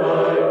a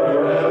mind,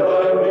 or have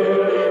I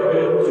merely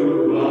been too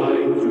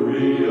blind to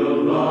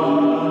realize?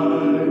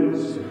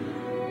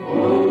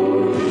 Oh,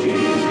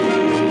 Gigi.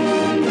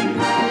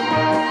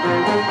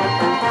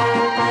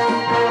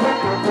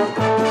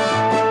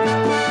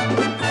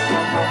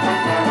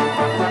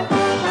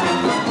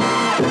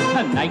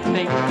 night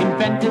they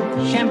invented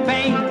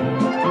champagne.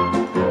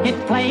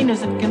 It's plain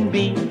as it can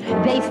be.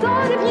 They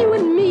thought of you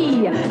and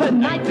me the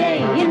night they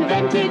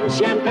invented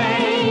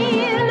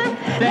champagne.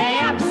 They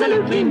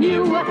absolutely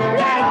knew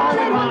that all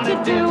they want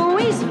to do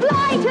is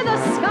fly to the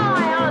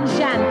sky on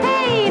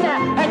champagne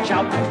And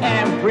shout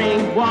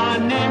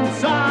everyone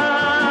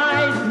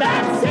inside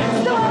that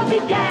since the world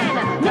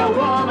began, no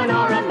woman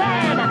or a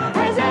man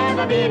has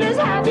ever been as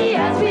happy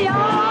as we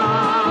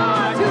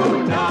are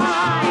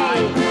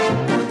tonight.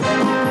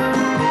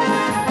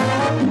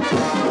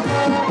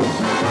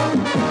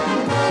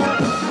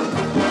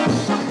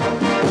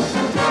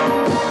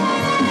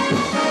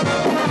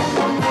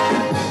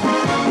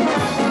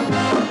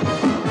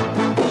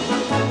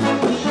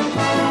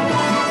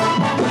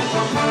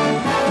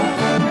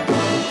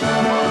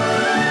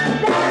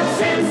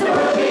 Since the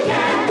world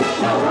began,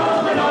 no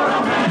woman or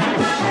a man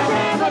has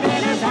ever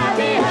been as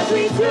happy as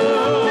we do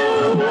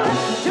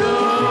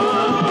tonight.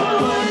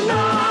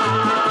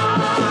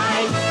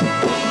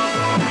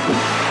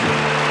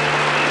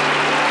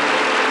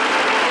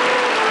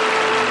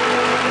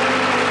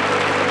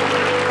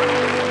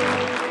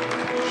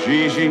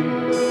 Gigi,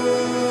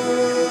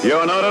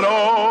 you're not at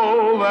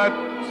all that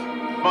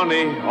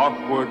funny,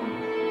 awkward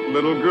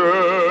little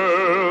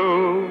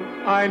girl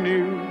I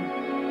knew.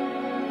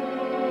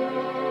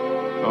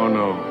 Oh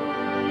no.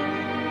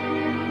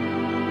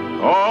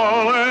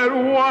 All at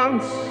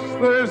once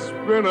there's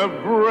been a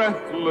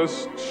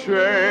breathless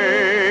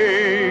change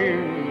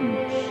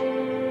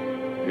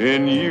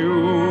in you.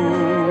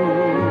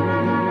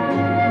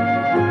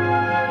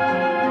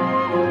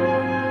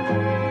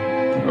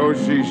 Oh,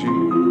 Gigi,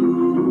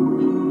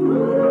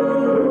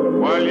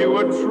 while you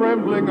were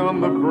trembling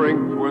on the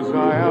brink, was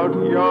I out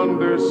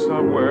yonder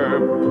somewhere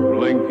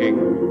blinking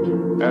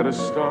at a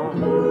star?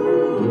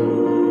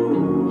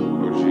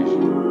 Oh,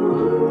 Gigi,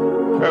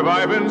 have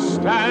I been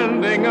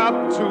standing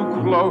up too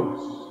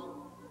close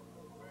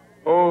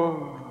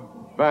or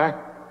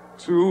back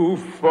too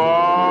far?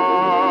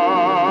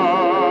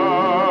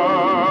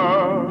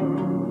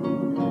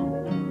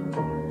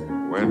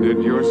 When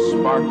did your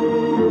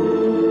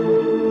sparkle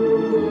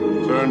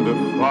turn to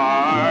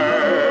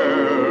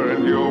fire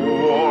and your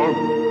warmth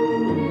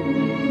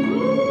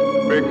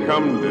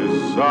become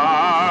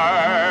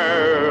desire?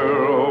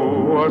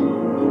 Oh, what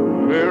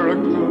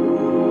miracle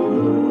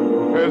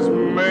has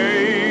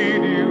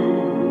made you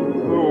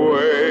the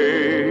way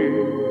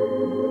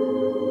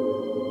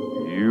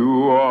you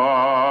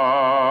are?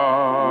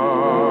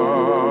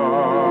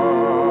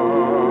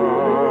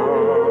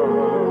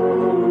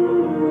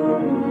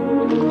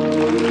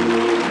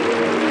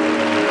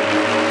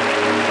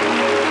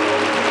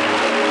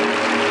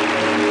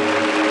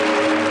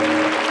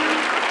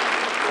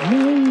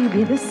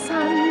 Maybe the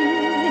sun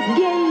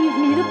gave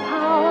me the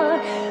power,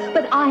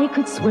 but I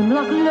could swim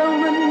Loch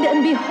Lomond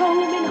and be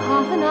home in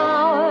half an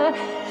hour.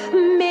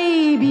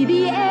 Maybe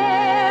the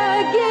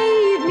air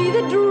gave me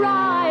the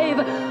drive,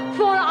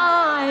 for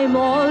I'm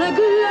all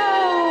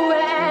aglow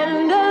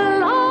and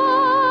alive.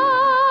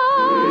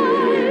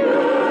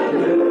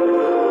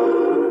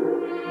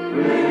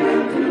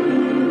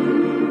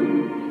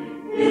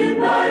 In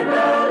thy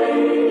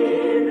belly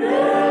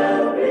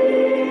there'll be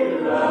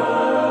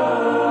love.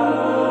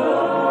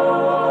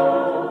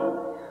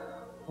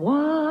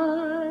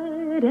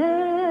 What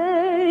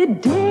a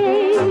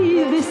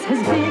day this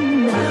has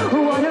been.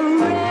 What a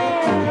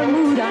rare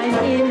mood I'm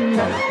in.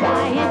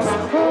 Why, it's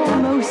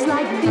almost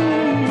like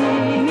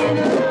being in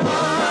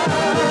love.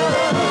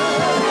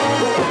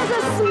 There's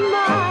a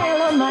smile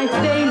on my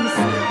face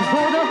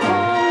for the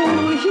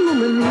whole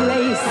human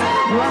race.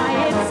 Why,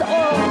 it's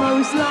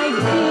almost like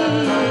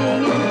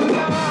being in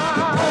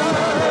love.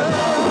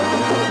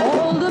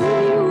 All the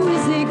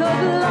music of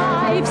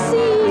life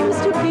seems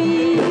to be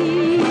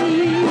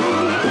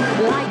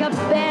like a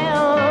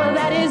bell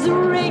that is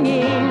ringing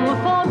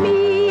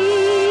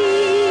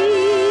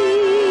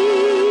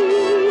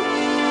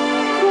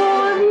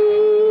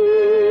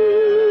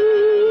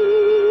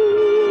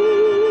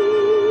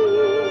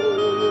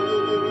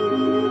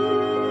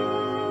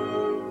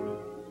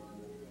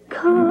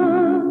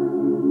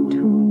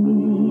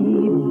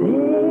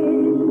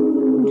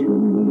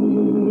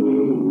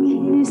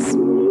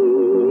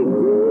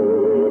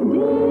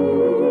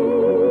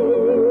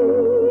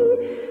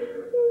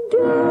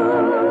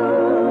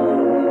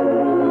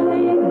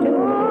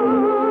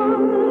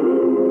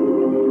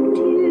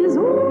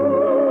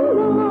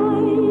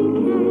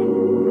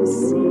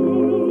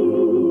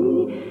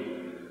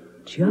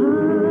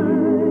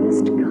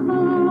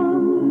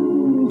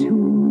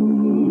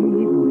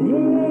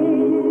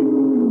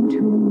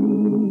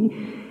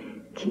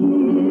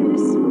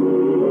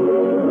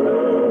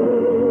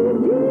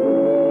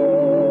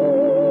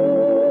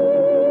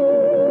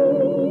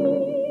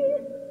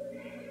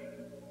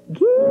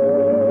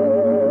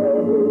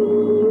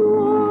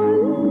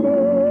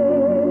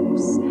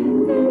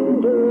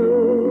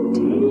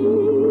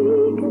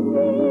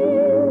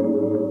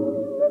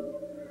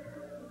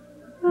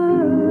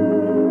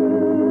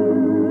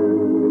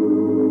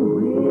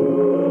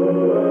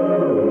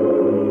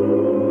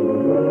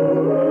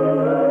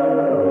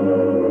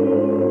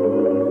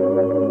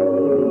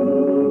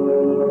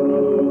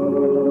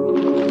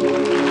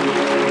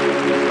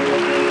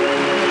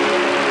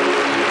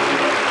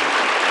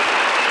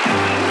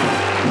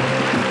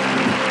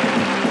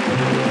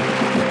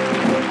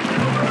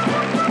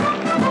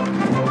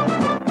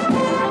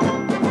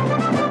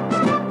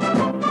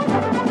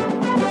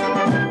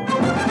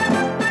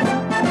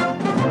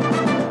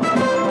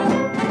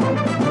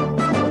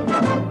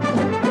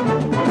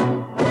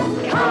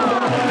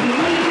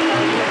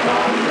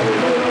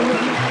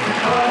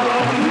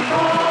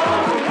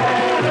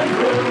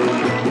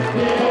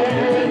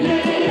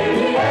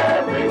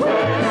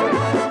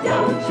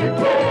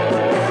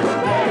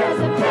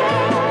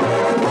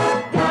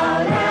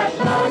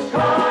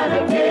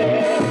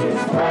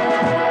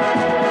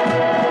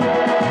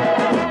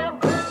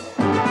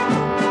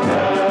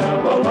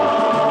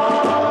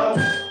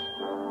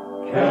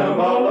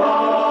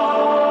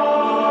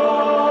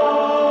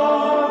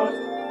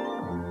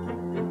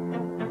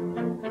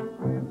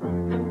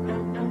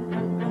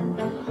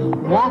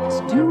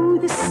What do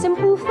the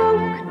simple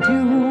folk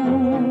do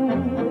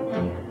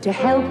to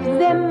help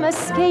them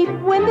escape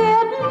when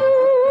they're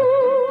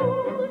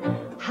blue?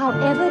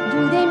 However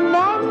do they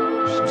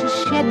manage to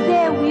shed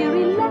their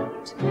weary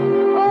lot?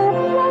 Oh,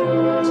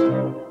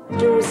 what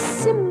do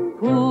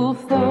simple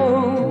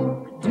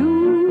folk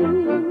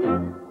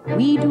do?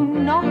 We do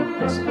not.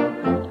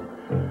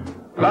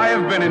 I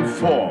have been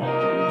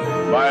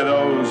informed by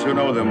those who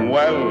know them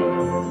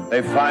well,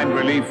 they find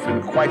relief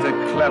in quite a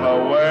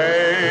clever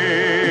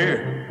way.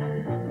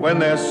 When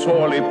they're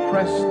sorely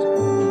pressed,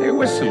 they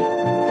whistle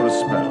for a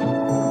spell,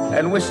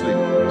 and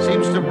whistling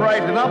seems to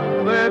brighten up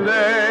their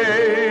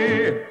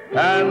day.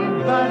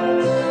 And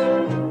that's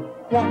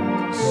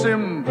what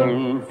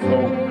simple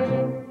folk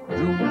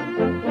do,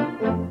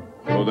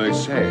 so they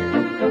say.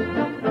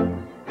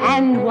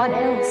 And what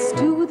else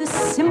do the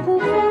simple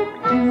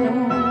folk do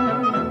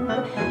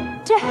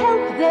to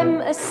help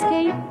them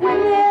escape when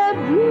they're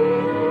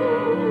blue?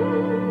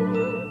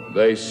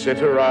 They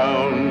sit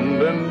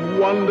around and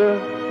wonder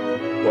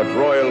what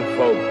royal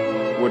folk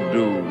would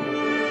do.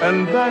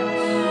 And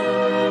that's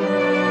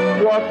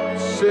what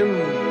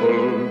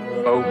simple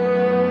folk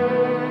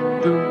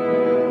do.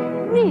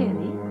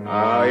 Really?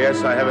 Ah,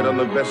 yes, I have it on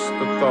the best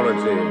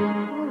authority.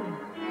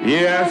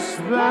 Yes,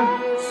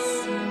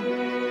 that's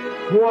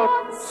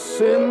what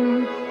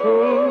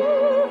simple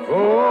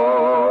folk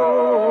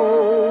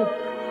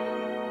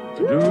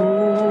do.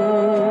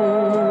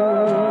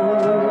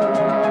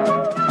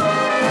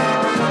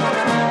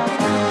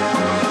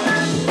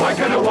 Why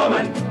can a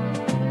woman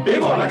be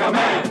more like a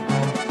man?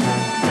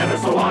 Never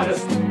so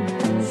honest,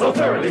 so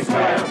thoroughly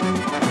square,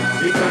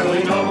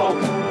 eternally noble,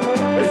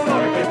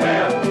 historically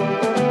fair.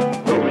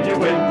 Who when you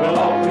win will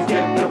always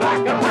get the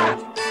back of hat.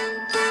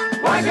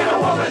 Why can a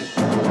woman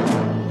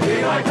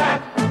be like that?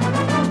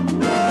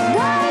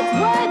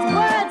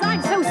 Words,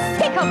 I'm so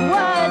sick of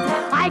words.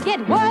 I get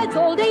words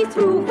all day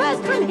through,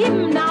 first from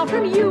him, now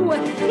from you.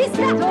 Is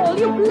that all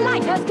you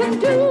blighters can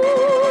do?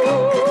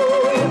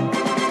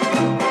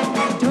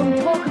 Don't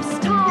talk of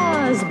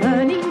stars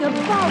burning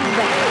above.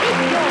 If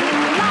you're in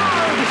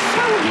love,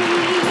 show me.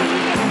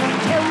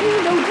 Tell me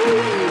no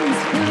dreams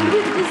filled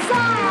with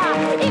desire.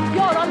 If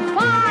you're on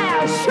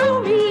fire, show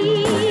me.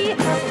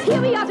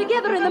 Here we are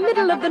together in the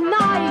middle of the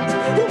night.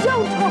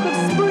 Don't talk of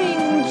spring,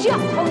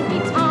 just hold me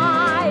tight.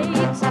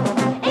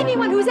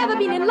 Anyone who's ever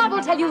been in love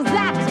will tell you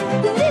that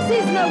this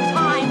is no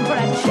time for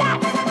a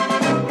chat.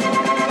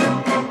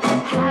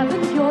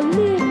 Haven't your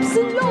lips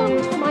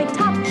longed for my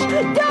touch?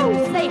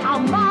 Don't say how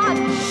much.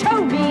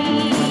 Show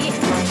me,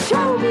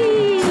 show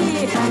me.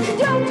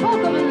 Don't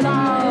talk of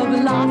love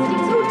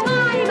lasting through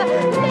time.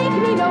 Make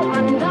me no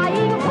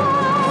undying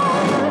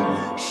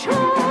harm. Show me.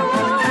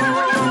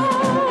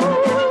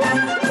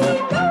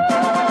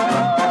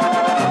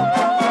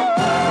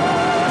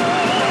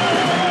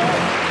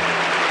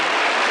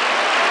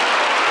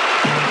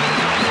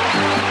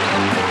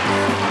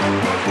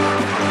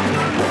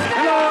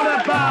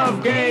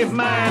 Gave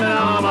man an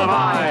arm of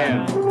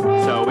iron,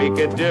 so he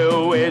could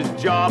do his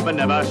job and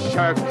never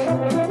shirk.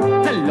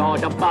 The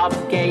Lord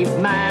above gave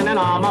man an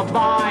arm of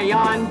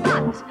iron,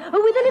 but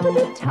with a little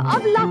bit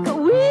of luck,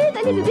 with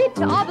a little bit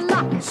of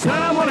luck,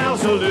 someone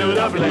else will do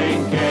the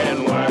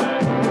blinking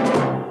work.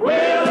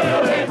 With a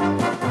little bit,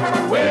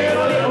 with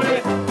a little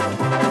bit,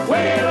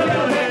 with a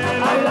little bit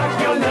of luck,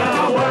 you'll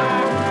never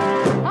work.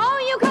 Oh,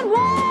 you can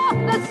walk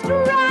the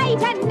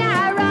straight and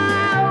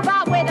narrow,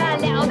 but with a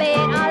little bit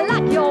of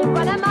luck, you'll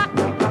run amok.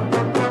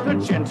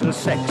 Gentle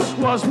sex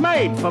was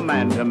made for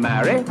man to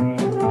marry,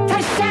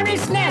 to share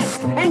his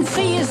nest and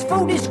see his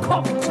food is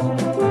cooked.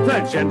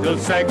 The gentle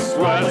sex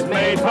was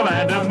made for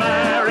man to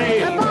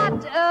marry, but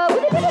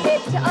with a little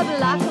bit of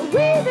luck,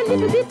 with a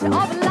little bit of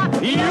luck,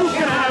 you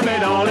can have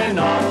it all and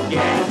not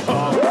get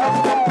hooked.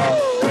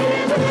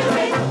 With a little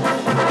bit,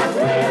 with a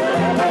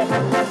little bit,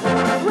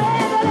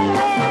 with a little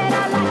bit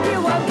of luck, you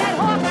won't get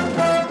hooked.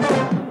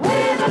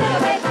 With a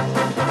little bit,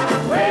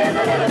 with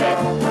a little bit, with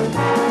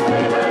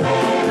a little bit.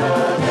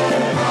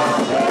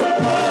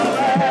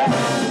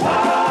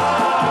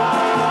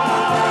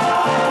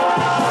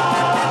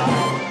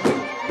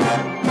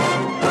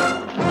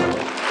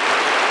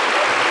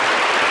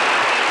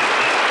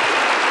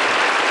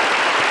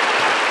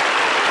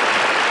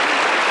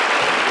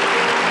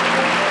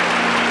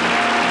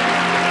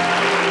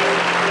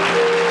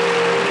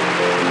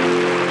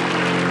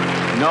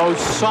 No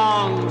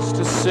songs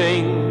to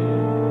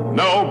sing,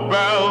 no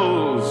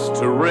bells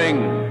to ring,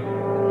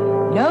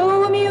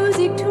 no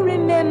music to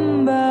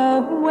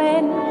remember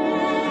when.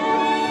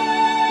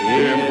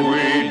 If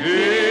we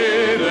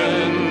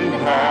didn't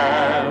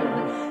have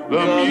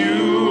the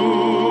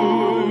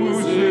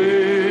music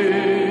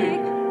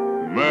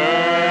man.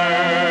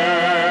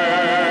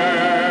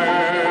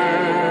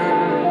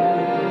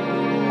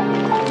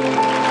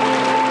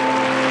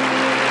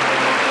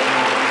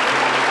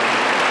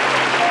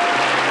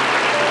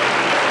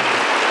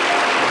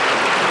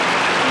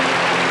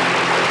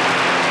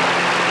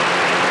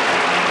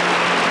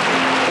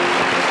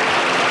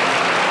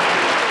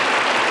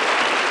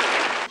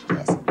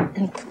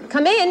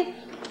 Come in.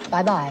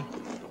 Bye-bye.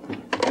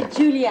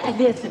 Julia,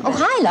 listen. Oh,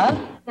 hi, love.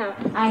 Now,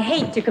 I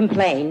hate to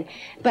complain,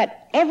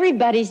 but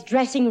everybody's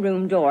dressing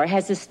room door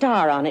has a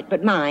star on it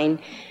but mine.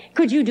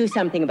 Could you do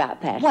something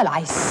about that? Well,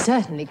 I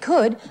certainly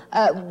could.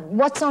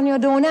 What's on your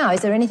door now?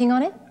 Is there anything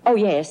on it? Oh,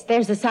 yes.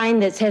 There's a sign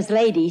that says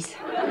ladies.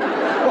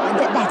 Well,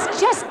 that's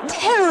just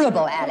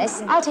terrible,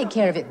 Alice. I'll take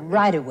care of it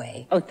right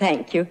away. Oh,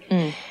 thank you.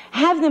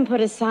 Have them put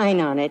a sign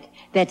on it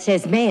that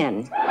says men.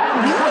 You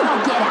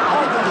get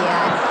out of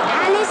here.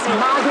 Alice,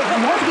 Margaret,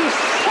 you ought to be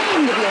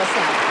ashamed of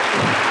yourself.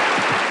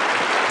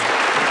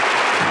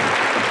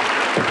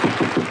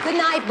 Good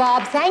night,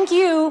 Bob. Thank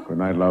you. Good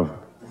night, love.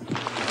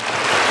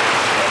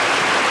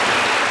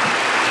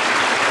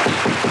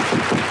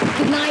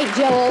 Good night,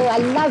 Joel. I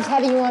loved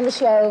having you on the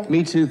show.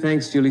 Me too.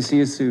 Thanks, Julie. See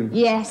you soon.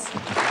 Yes.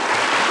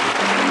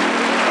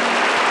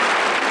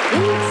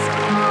 It's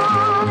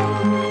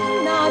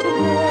time now to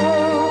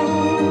go,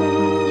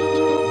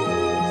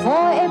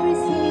 for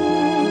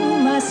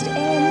everything must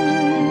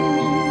end.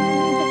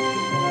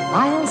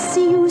 I'll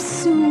see you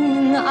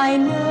soon, I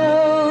know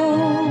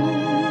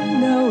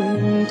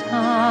in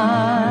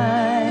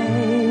time.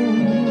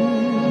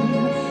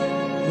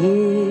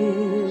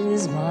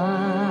 Here's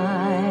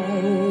my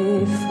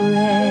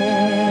friend.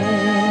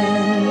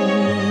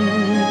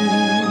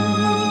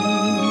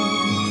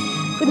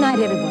 Good night,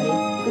 everybody.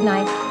 Good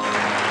night.